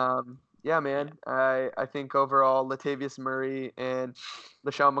 Yeah. Yeah, man. I think overall Latavius Murray and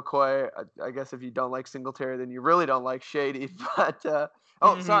LaShawn McCoy. I guess if you don't like Singletary, then you really don't like Shady.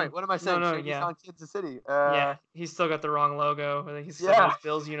 But sorry, Mm-hmm. what am I No, saying? no, Shady's yeah. on Kansas City. Yeah, he's still got the wrong logo. I think he's still got Yeah, his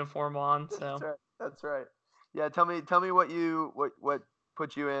Bills uniform on. that's So right. That's right. Yeah, tell me what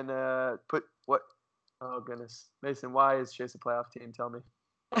put you in put what? Oh goodness, Mason. Why is Chase a playoff team? Tell me.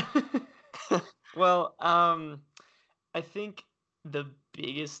 well, I think the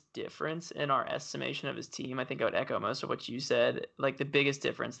biggest difference in our estimation of his team, I think I would echo most of what you said. Like the biggest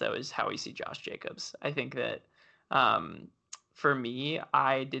difference though is how we see Josh Jacobs. I think that um, for me,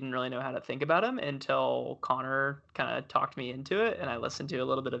 I didn't really know how to think about him until Connor kind of talked me into it and I listened to a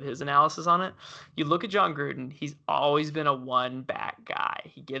little bit of his analysis on it. You look at John Gruden, he's always been a one back guy.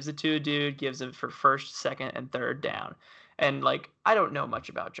 He gives it to a dude, gives it for first, second, and third down. And I don't know much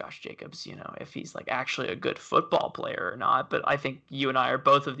about Josh Jacobs, if he's actually a good football player or not, but I think you and I are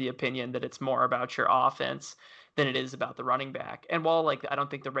both of the opinion that it's more about your offense than it is about the running back. And while I don't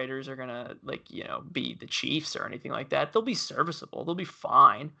think the Raiders are going to be the Chiefs or anything like that, they'll be serviceable. They'll be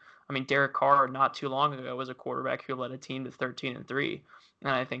fine. I mean, Derek Carr not too long ago was a quarterback who led a team to 13-3. And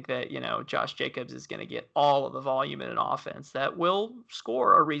I think that, Josh Jacobs is going to get all of the volume in an offense that will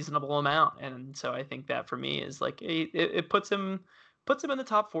score a reasonable amount. And so I think that for me is it puts him in the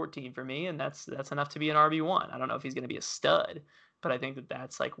top 14 for me. And that's enough to be an RB1. I don't know if he's going to be a stud, but I think that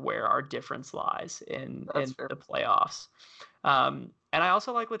that's where our difference lies in That's fair. the playoffs. And I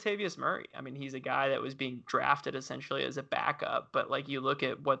also like Latavius Murray. I mean, he's a guy that was being drafted essentially as a backup, but like you look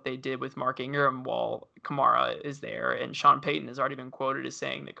at what they did with Mark Ingram while Kamara is there, and Sean Payton has already been quoted as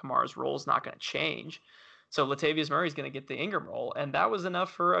saying that Kamara's role is not going to change. So Latavius Murray is going to get the Ingram role, and that was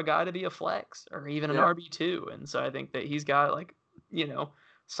enough for a guy to be a flex or even an Yeah. RB2. And so I think that he's got like,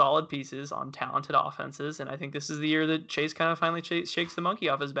 solid pieces on talented offenses, and I think this is the year that Chase kind of finally shakes the monkey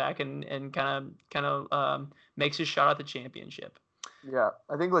off his back and kind of makes his shot at the championship. Yeah,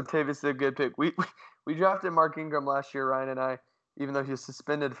 I think Latavius is a good pick. We drafted Mark Ingram last year, Ryan and I, even though he was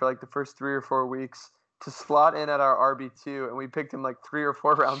suspended for like the first 3 or 4 weeks, to slot in at our RB2, and we picked him like 3 or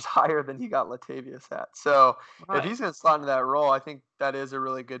 4 rounds higher than he got Latavius at. So if he's going to slot into that role, I think that is a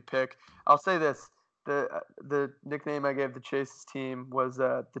really good pick. I'll say this. The nickname I gave the Chase's team was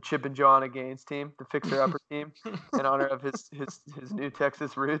the Chip and Joanna Gaines team, the fixer-upper team, in honor of his new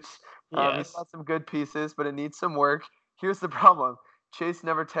Texas roots. He's got some good pieces, but it needs some work. Here's the problem. Chase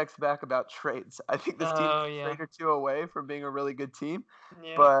never texts back about trades. I think this team is a trade or two away from being a really good team,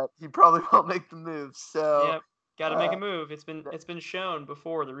 but he probably won't make the move. So got to make a move. It's been shown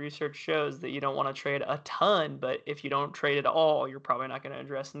before. The research shows that you don't want to trade a ton, but if you don't trade at all, you're probably not going to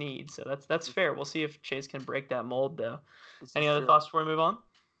address needs. So that's fair. We'll see if Chase can break that mold, though. Any other thoughts before we move on?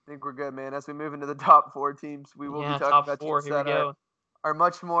 I think we're good, man. As we move into the top 4 teams, we will be talking about teams that are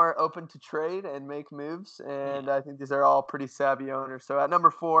much more open to trade and make moves, and I think these are all pretty savvy owners. So at number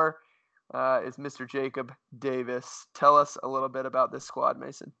 4 is Mr. Jacob Davis. Tell us a little bit about this squad,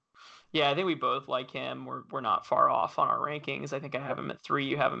 Mason. Yeah, I think we both like him. We're not far off on our rankings. I think I have him at 3.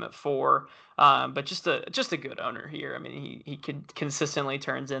 You have him at 4. But just a good owner here. I mean, he consistently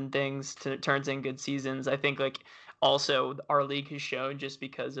turns in good seasons. I think like also our league has shown, just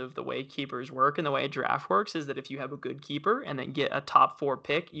because of the way keepers work and the way a draft works, is that if you have a good keeper and then get a top 4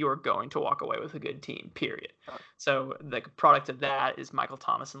 pick, you are going to walk away with a good team, period. So the product of that is Michael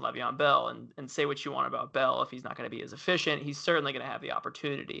Thomas and Le'Veon Bell. And say what you want about Bell, if he's not going to be as efficient, he's certainly going to have the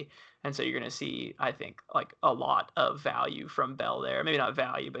opportunity. And so you're going to see, I think, like a lot of value from Bell there. Maybe not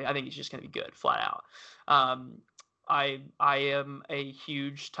value, but I think he's just going to be good, flat out. I am a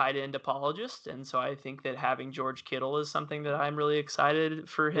huge tight end apologist, and so I think that having George Kittle is something that I'm really excited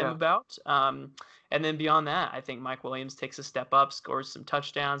for him about. And then beyond that, I think Mike Williams takes a step up, scores some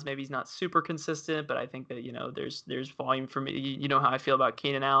touchdowns. Maybe he's not super consistent, but I think that there's volume for me. You know how I feel about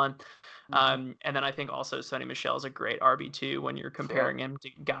Keenan Allen. And then I think also Sonny Michel is a great RB2 when you're comparing him to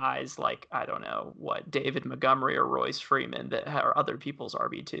guys like, I don't know, David Montgomery or Royce Freeman that are other people's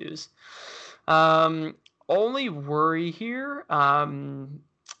RB2s. Only worry here, I don't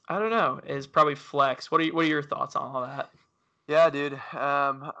know, is probably flex. What are your thoughts on all that? Yeah, dude.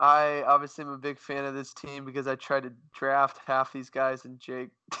 I obviously am a big fan of this team because I tried to draft half these guys, and Jake.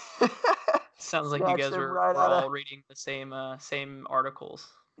 Sounds like you guys were all reading the same articles.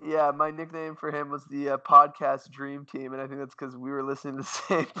 Yeah, my nickname for him was the podcast dream team, and I think that's because we were listening to the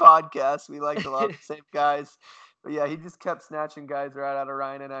same podcast. We liked a lot of the same guys. But yeah, he just kept snatching guys right out of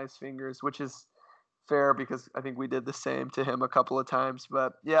Ryan and I's fingers, which is fair because I think we did the same to him a couple of times.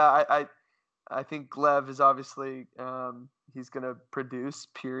 But yeah, I think Lev is obviously he's going to produce,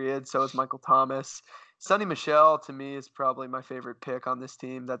 period. So is Michael Thomas. Sonny Michel, to me, is probably my favorite pick on this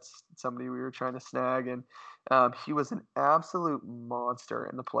team. That's somebody we were trying to snag. And he was an absolute monster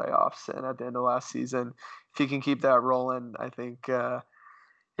in the playoffs and at the end of last season. If he can keep that rolling, I think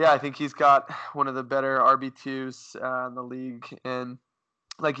I think he's got one of the better RB2s in the league. And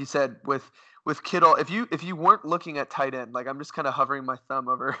like you said, with Kittle, if you weren't looking at tight end, like I'm just kind of hovering my thumb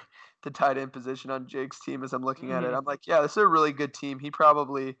over the tight end position on Jake's team as I'm looking at it. I'm like, yeah, this is a really good team. He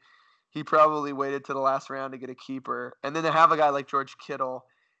probably waited to the last round to get a keeper. And then to have a guy like George Kittle,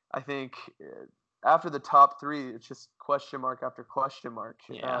 I think after the top 3, it's just question mark after question mark.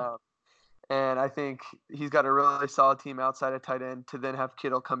 Yeah. And I think he's got a really solid team outside of tight end to then have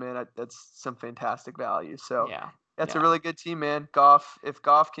Kittle come in. That's some fantastic value. So that's a really good team, man. Goff, if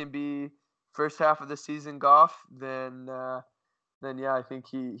Goff can be first half of the season Goff, then yeah, I think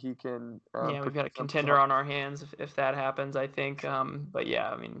he can. We've got a contender on our hands if that happens, I think. But yeah,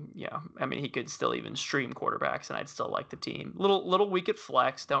 I mean, he could still even stream quarterbacks, and I'd still like the team. Little weak at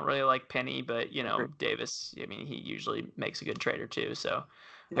flex. Don't really like Penny, but Davis. I mean, he usually makes a good trade or two, so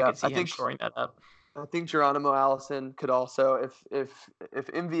I could see him shoring that up. I think Geronimo Allison could also, if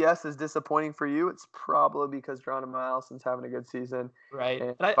MVS is disappointing for you, it's probably because Geronimo Allison's having a good season. Right.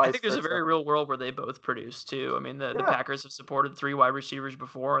 And I think there's a very real world where they both produce too. I mean, the Packers have supported 3 wide receivers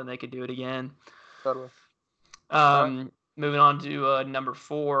before, and they could do it again. Totally. Moving on to number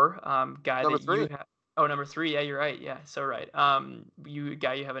 4, guy number that 3. You have. Oh, number 3. Yeah, you're right. Yeah, so right. You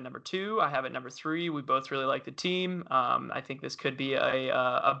have a number 2. I have it number 3. We both really like the team. I think this could be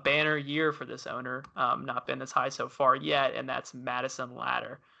a banner year for this owner. Not been as high so far yet, and that's Madison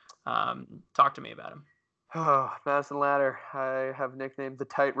Ladder. Talk to me about him. Oh, Madison Ladder. I have nicknamed the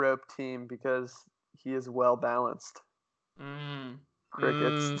tightrope team because he is well balanced. Mm,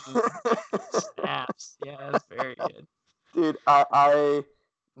 Crickets. mm, snaps. Yeah, that's very good. Dude, I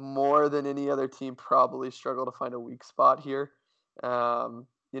more than any other team probably struggle to find a weak spot here.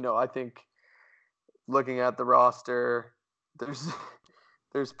 I think looking at the roster, there's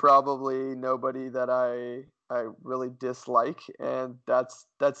there's probably nobody that I really dislike, and that's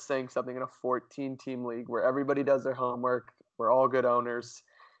saying something in a 14 team league where everybody does their homework. We're all good owners.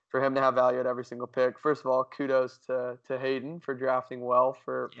 For him to have value at every single pick, first of all, kudos to Hayden for drafting well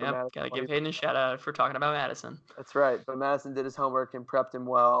for Yep, Madison. gotta give Hayden a shout out for talking about Madison. That's right. But Madison did his homework and prepped him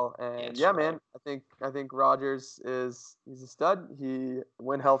well. Yeah, And that's yeah, right. man, I think Rodgers he's a stud. He,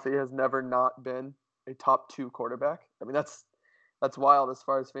 when healthy, has never not been a top 2 quarterback. I mean, that's wild as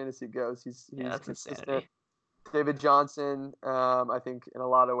far as fantasy goes. Yeah, He's that's consistent. insanity. David Johnson, I think in a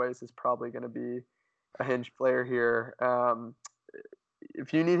lot of ways is probably going to be a hinge player here.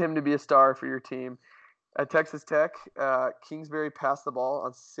 If you need him to be a star for your team, at Texas Tech, Kingsbury passed the ball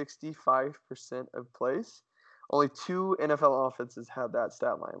on 65% of plays. Only 2 NFL offenses had that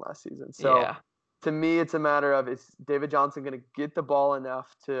stat line last season. So Yeah. to me, it's a matter of, is David Johnson going to get the ball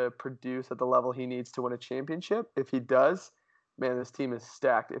enough to produce at the level he needs to win a championship? If he does, man, this team is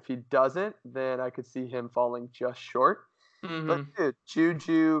stacked. If he doesn't, then I could see him falling just short. But Mm-hmm. dude,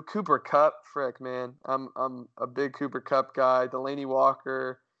 Juju, Cooper Kupp, frick, man, I'm a big Cooper Kupp guy. Delaney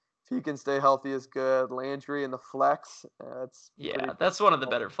Walker, if he can stay healthy, is good. Landry and the flex, that's pretty Yeah, that's one of the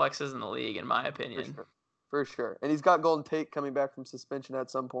solid better flexes in the league, in my for opinion. sure, for sure. And he's got Golden Tate coming back from suspension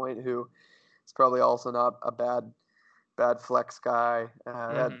at some point, who is probably also not a bad flex guy.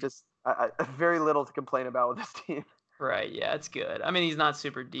 Mm-hmm. Just very little to complain about with this team. Right, yeah, it's good. I mean, he's not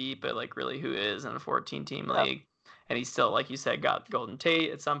super deep, but like really who is in a 14-team Yeah, league? And he's still, like you said, got Golden Tate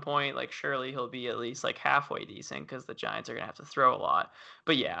at some point. Like surely he'll be at least like halfway decent because the Giants are gonna have to throw a lot.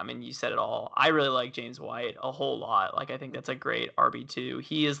 But yeah, I mean, you said it all. I really like James White a whole lot. Like I think that's a great RB2.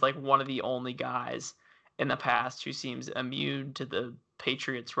 He is like one of the only guys in the past who seems immune to the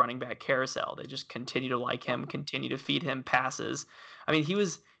Patriots running back carousel. They just continue to like him, continue to feed him passes. I mean, he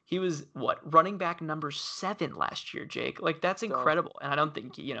was what, running back number 7 last year, Jake. Like that's so incredible. And I don't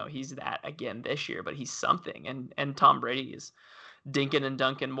think he's that again this year, but he's something. And Tom Brady is dinking and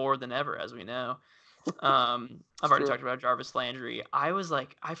dunking more than ever, as we know. I've it's already true. talked about Jarvis Landry. I was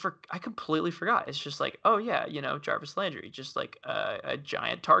like, I completely forgot. It's just like, oh yeah, Jarvis Landry, just like a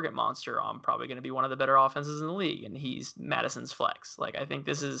giant target monster on probably going to be one of the better offenses in the league, and he's Madison's flex. Like I think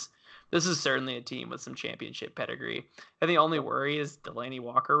this is certainly a team with some championship pedigree. I think the only worry is Delaney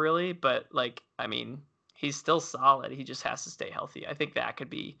Walker, really, but like, I mean, he's still solid. He just has to stay healthy. I think that could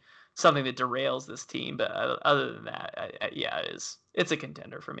be something that derails this team, but other than that, yeah, it's a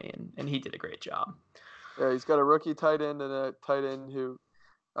contender for me, and he did a great job. Yeah, he's got a rookie tight end and a tight end who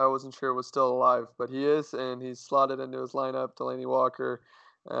I wasn't sure was still alive, but he is, and he's slotted into his lineup. Delaney Walker.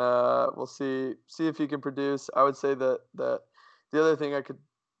 We'll see if he can produce. I would say that the other thing I could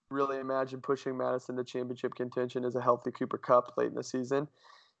really imagine pushing Madison to championship contention is a healthy Cooper Kupp late in the season.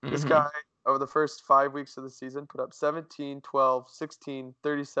 This guy, Hmm. over the first 5 weeks of the season, put up 17, 12, 16,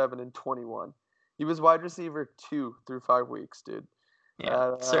 37, and 21. He was wide receiver 2 through 5 weeks, dude. Yeah,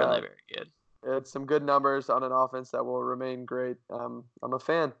 Uh, certainly very good. it's some good numbers on an offense that will remain great. I'm a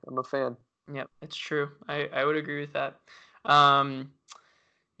fan. I'm a fan. Yep, it's true. I would agree with that. Um,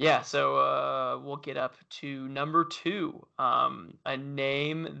 Yeah, so we'll get up to number 2, a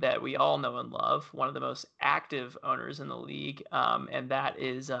name that we all know and love, one of the most active owners in the league, and that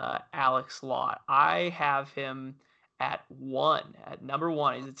is Alex Lott. I have him at 1, at number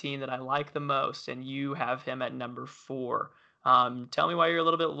 1. He's a team that I like the most, and you have him at number 4. Tell me why you're a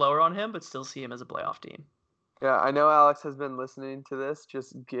little bit lower on him, but still see him as a playoff team. Yeah, I know Alex has been listening to this,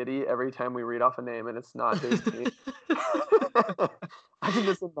 just giddy every time we read off a name and it's not his team. I can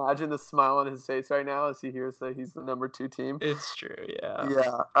just imagine the smile on his face right now as he hears that he's the number 2 team. It's true, yeah.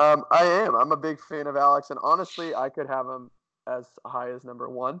 Yeah, I am. I'm a big fan of Alex, and honestly, I could have him as high as number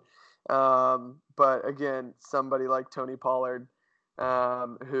 1. But again, somebody like Tony Pollard,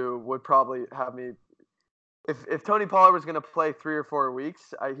 who would probably have me. If Tony Pollard was going to play 3 or 4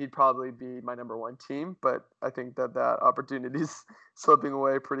 weeks, he'd probably be my number 1 team. But I think that opportunity's slipping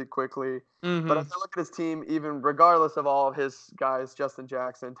away pretty quickly. But as Hmm. I look at his team, even regardless of all of his guys, Justin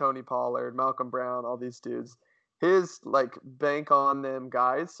Jackson, Tony Pollard, Malcolm Brown, all these dudes, his like bank on them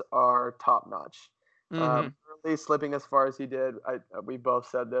guys are top notch. Mhm. Really slipping as far as he did, we both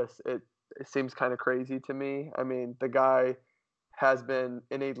said this. It seems kind of crazy to me. I mean, the guy has been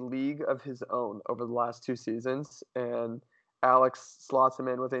in a league of his own over the last 2 seasons, and Alex slots him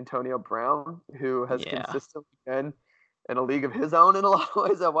in with Antonio Brown, who has Yeah. consistently been in a league of his own in a lot of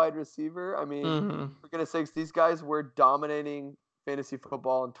ways at wide receiver. I mean, Mhm. for goodness sakes, these guys were dominating fantasy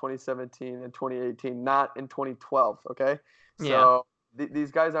football in 2017 and 2018, not in 2012. Okay, Yeah. so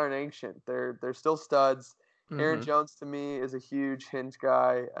these guys aren't ancient. They're still studs. Aaron Mhm. Jones to me is a huge hinge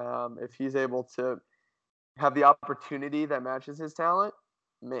guy. If he's able to have the opportunity that matches his talent,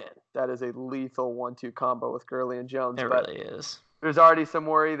 man, that is a lethal 1-2 combo with Gurley and Jones. It But really is. there's already some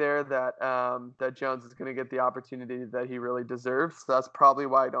worry there that that Jones is going to get the opportunity that he really deserves. So that's probably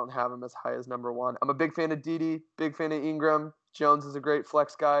why I don't have him as high as number one. I'm a big fan of Dede, big fan of Ingram. Jones is a great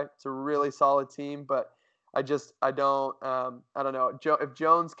flex guy. It's a really solid team, but I don't know. If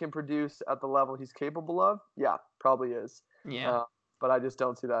Jones can produce at the level he's capable of, yeah, probably is. Yeah. Uh, but I just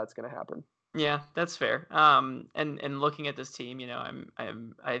don't see that it's going to happen. Yeah, that's fair. And looking at this team,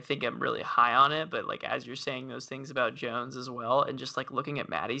 I think I'm really high on it. But like as you're saying those things about Jones as well, and just like looking at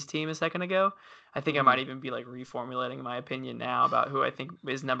Maddie's team a second ago, I think I Hmm. might even be like reformulating my opinion now about who I think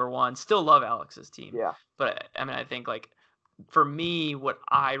is number one. Still love Alex's team, Yeah. but I mean I think like for me, what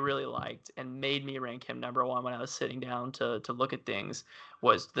I really liked and made me rank him number one when I was sitting down to look at things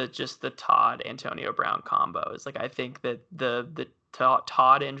was the Todd Antonio Brown combo. It's like I think that the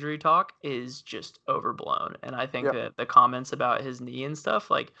Todd injury talk is just overblown, and I think Yeah. that the comments about his knee and stuff,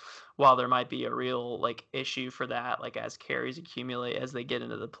 like while there might be a real like issue for that, like as carries accumulate as they get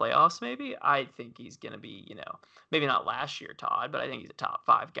into the playoffs, maybe I think he's gonna be maybe not last year Todd, but I think he's a top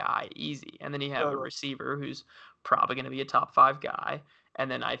five guy easy. And then you have a Totally. receiver who's probably going to be a top five guy. And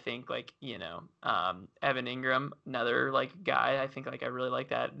then I think like Evan Ingram, another like guy. I think like I really like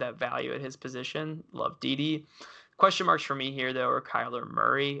that value at his position. Love Dede. Question marks for me here though are Kyler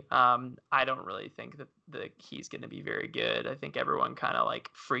Murray. I don't really think that he's going to be very good. I think everyone kind of like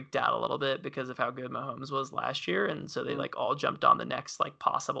freaked out a little bit because of how good Mahomes was last year, and so they Mhm. like all jumped on the next like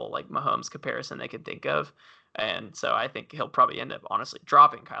possible like Mahomes comparison they could think of. And so I think he'll probably end up honestly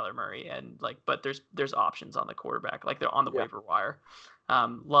dropping Kyler Murray and like, but there's options on the quarterback, like they're on the Yeah. waiver wire.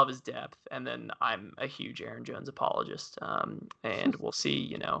 Love his depth, and then I'm a huge Aaron Jones apologist. And we'll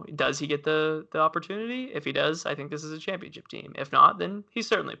see. Does he get the opportunity? If he does, I think this is a championship team. If not, then he's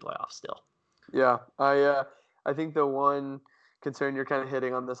certainly playoff still. Yeah. I think the one concern you're kind of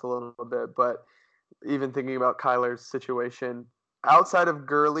hitting on this a little bit, but even thinking about Kyler's situation outside of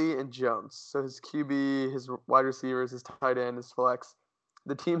Gurley and Jones, so his QB, his wide receivers, his tight end, his flex,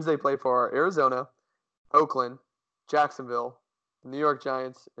 the teams they play for are Arizona, Oakland, Jacksonville, the New York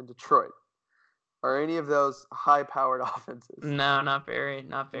Giants, and Detroit. Are any of those high-powered offenses? No, not very,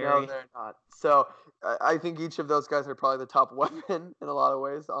 not No, very. they're not. So I think each of those guys are probably the top weapon in a lot of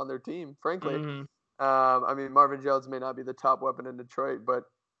ways on their team, frankly. Hmm. I mean, Marvin Jones may not be the top weapon in Detroit, but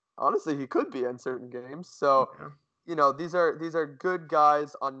honestly, he could be in certain games. So, Yeah. these are good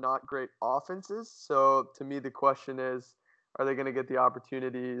guys on not great offenses. So to me, the question is, are they going to get the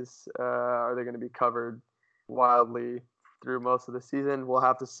opportunities? Are they going to be covered wildly through most of the season? We'll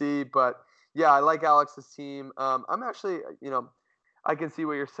have to see. But yeah, I like Alex's team. I'm actually, I can see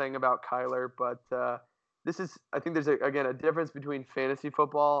what you're saying about Kyler, but I think there's again a difference between fantasy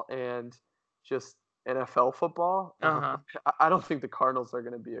football and just NFL football. Uh huh. I don't think the Cardinals are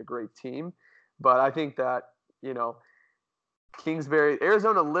going to be a great team, but I think that you know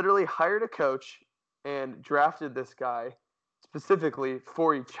Arizona literally hired a coach and drafted this guy specifically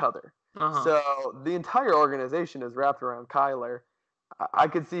for each other. Uh huh. So the entire organization is wrapped around Kyler. I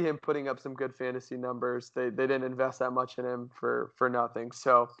could see him putting up some good fantasy numbers. They didn't invest that much in him for nothing.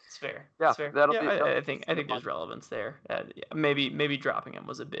 So It's fair. yeah, It's fair. that'll Yeah, be I, that'll I be think I interesting to think watch. there's relevance there. Yeah, maybe dropping him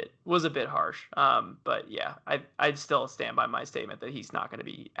was a bit harsh. But yeah, I'd still stand by my statement that he's not going to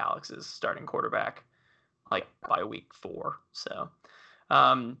be Alex's starting quarterback like by week 4. So,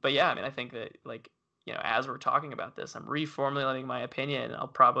 but yeah, I mean, I think that like as we're talking about this, I'm reformulating my opinion. I'll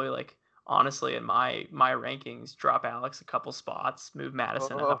probably like honestly in my rankings drop Alex a couple spots, move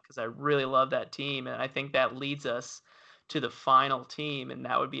Madison Oh, up because I really love that team, and I think that leads us to the final team, and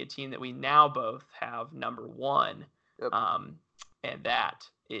that would be a team that we now both have number one, yep. um, and that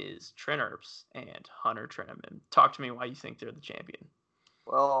is Trinerps and Hunter Trineman. Talk to me why you think they're the champion.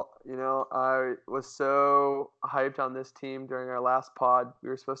 Well, I was so hyped on this team during our last pod. We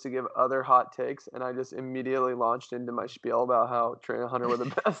were supposed to give other hot takes, and I just immediately launched into my spiel about how Trey and Hunter were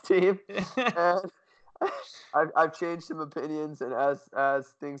the best team. And I've changed some opinions, and as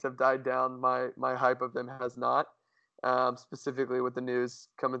things have died down, my hype of them has not. Specifically with the news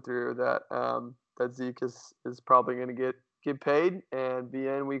coming through that that Zeke is probably going to get paid and be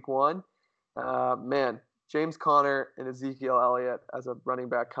in week one. Man, James Conner and Ezekiel Elliott as a running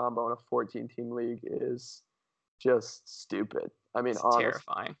back combo in a 14-team league is just stupid. I mean, It's honestly,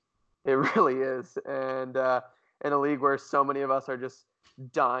 terrifying. it really is. And in a league where so many of us are just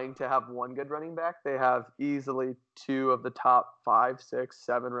dying to have one good running back, they have easily two of the top 5, 6,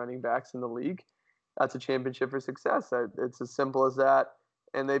 7 running backs in the league. That's a championship for success. It's as simple as that.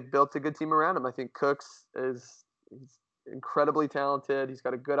 And they built a good team around him. I think Cooks he's incredibly talented. He's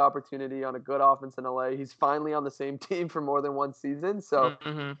got a good opportunity on a good offense in LA. He's finally on the same team for more than one season, so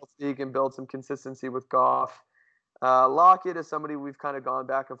hopefully he can build some consistency with Goff. Lockett is somebody we've kind of gone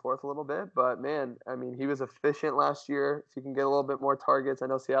back and forth a little bit, but man, I mean, he was efficient last year. If he can get a little bit more targets, I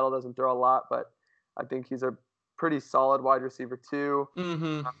know Seattle doesn't throw a lot, but I think he's a pretty solid wide receiver too.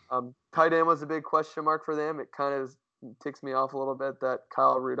 Tight end was a big question mark for them. It kind of ticks me off a little bit that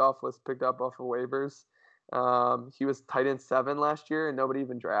Kyle Rudolph was picked up off of waivers. He was tight end 7 last year, and nobody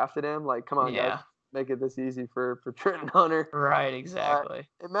even drafted him. Like, come on, guys, make it this easy for Trenton Hunter. Right, exactly.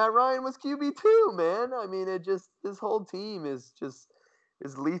 And Matt Ryan was QB2, man. I mean, this whole team is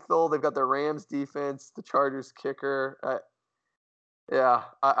lethal. They've got the Rams defense, the Chargers kicker.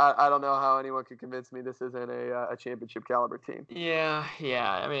 I don't know how anyone could convince me this isn't a championship caliber team. Yeah.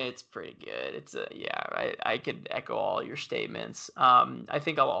 I mean, it's pretty good. I could echo all your statements. I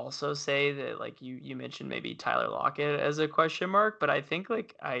think I'll also say that, like, you mentioned maybe Tyler Lockett as a question mark, but I think,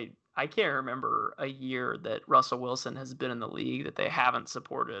 like, I can't remember a year that Russell Wilson has been in the league that they haven't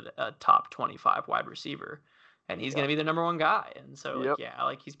supported a top 25 wide receiver. And he's going to be the number one guy. And so,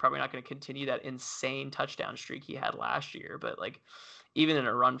 like, he's probably not going to continue that insane touchdown streak he had last year. But, like, even in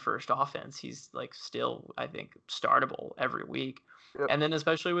a run-first offense, he's, like, still, I think, startable every week. And then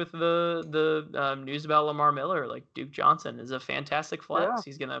especially with the news about Lamar Miller, like, Duke Johnson is a fantastic flex.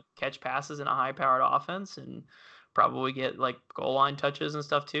 He's going to catch passes in a high-powered offense and probably get, like, goal line touches and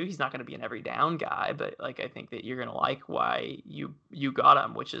stuff too. He's not going to be an every down guy, but, like, I think that you're going to like why you got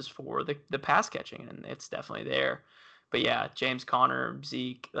him, which is for the pass catching, and it's definitely there. But yeah, James Conner,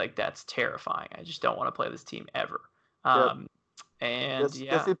 Zeke, like, that's terrifying. I just don't want to play this team ever. And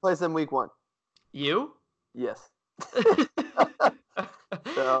guess he plays in week 1. You? Yes.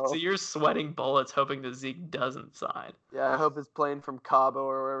 So you're sweating bullets hoping that Zeke doesn't sign. Yeah, I hope his plane from Cabo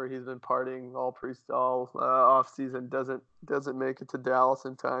or wherever he's been partying all off season doesn't make it to Dallas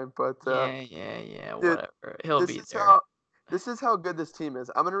in time. But dude, whatever. He'll be there. This is how good this team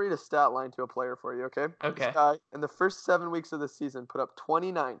is. I'm gonna read a stat line to a player for you, okay? Okay. This guy in the first 7 weeks of the season put up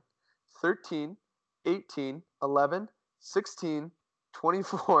 29, 13, 18, 11, 16,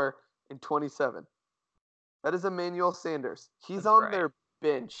 24, and 27. That is Emmanuel Sanders. He's on their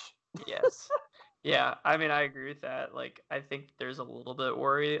bench. Yes. Yeah, I mean, I agree with that. Like, I think there's a little bit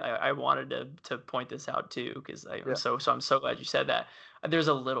worry. I wanted to point this out too, because I'm so glad you said that. There's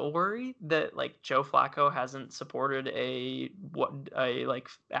a little worry that, like, Joe Flacco hasn't supported a like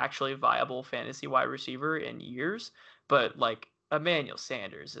actually viable fantasy wide receiver in years, but, like, Emmanuel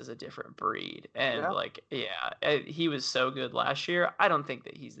Sanders is a different breed, and he was so good last year. I don't think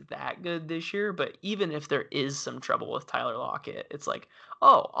that he's that good this year, but even if there is some trouble with Tyler Lockett, it's like,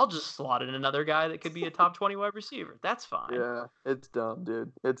 oh, I'll just slot in another guy that could be a top 20 wide receiver. That's fine. Yeah, it's dumb,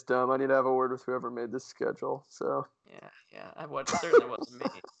 dude. It's dumb. I need to have a word with whoever made this schedule. So It certainly wasn't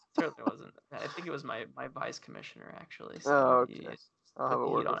me. It certainly wasn't. I think it was my vice commissioner, actually. So okay. I'll have a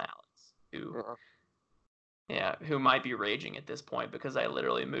word on Alex, who might be raging at this point because I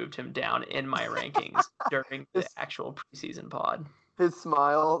literally moved him down in my rankings during the actual preseason pod. His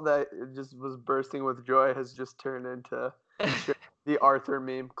smile that just was bursting with joy has just turned into the Arthur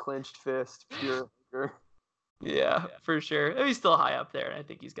meme, clenched fist, pure anger. Yeah, for sure. He's still high up there, and I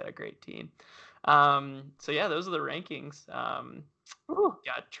think he's got a great team. So yeah, those are the rankings.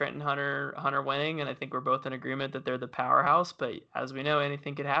 Got Trenton Hunter winning, and I think we're both in agreement that they're the powerhouse. But as we know,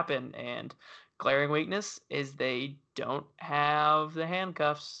 anything could happen, and glaring weakness is they don't have the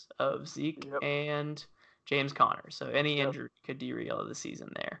handcuffs of Zeke and James Conner. So any injury could derail the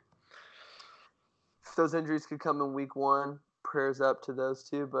season there. If those injuries could come in week 1, prayers up to those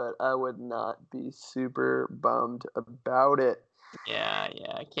two, but I would not be super bummed about it. Yeah.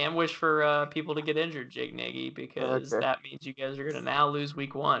 I can't wish for people to get injured, Jake Nagy, because that means you guys are going to now lose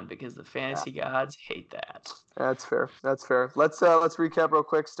week 1 because the fantasy gods hate that. That's fair. Let's recap real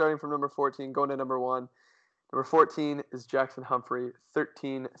quick, starting from number 14, going to number 1. Number 14 is Jackson Humphrey.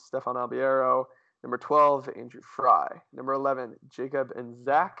 13, Stefan Albiero. Number 12, Andrew Fry. Number 11, Jacob and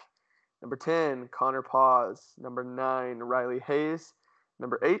Zach. Number 10, Connor Paz. Number 9, Riley Hayes.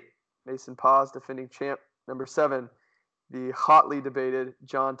 Number 8, Mason Paz, defending champ. Number 7, the hotly debated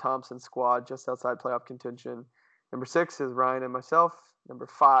John Thompson squad just outside playoff contention. Number 6 is Ryan and myself. Number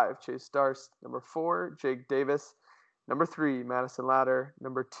 5, Chase Darst. Number 4, Jake Davis. Number 3, Madison Ladder.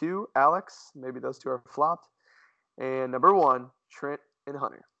 Number 2, Alex. Maybe those two are flopped. And number 1, Trent and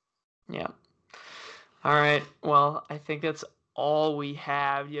Hunter. Yeah. All right. Well, I think that's all we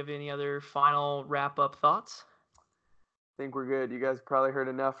have. Do you have any other final wrap-up thoughts? I think we're good. You guys probably heard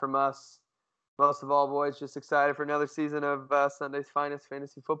enough from us. Most of all, boys, just excited for another season of Sunday's Finest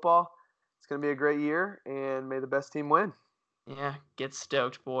Fantasy Football. It's going to be a great year, and may the best team win. Yeah, get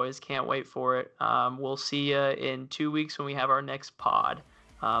stoked, boys. Can't wait for it. We'll see you in 2 weeks when we have our next pod.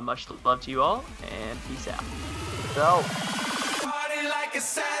 Much love to you all, and peace out. Peace out.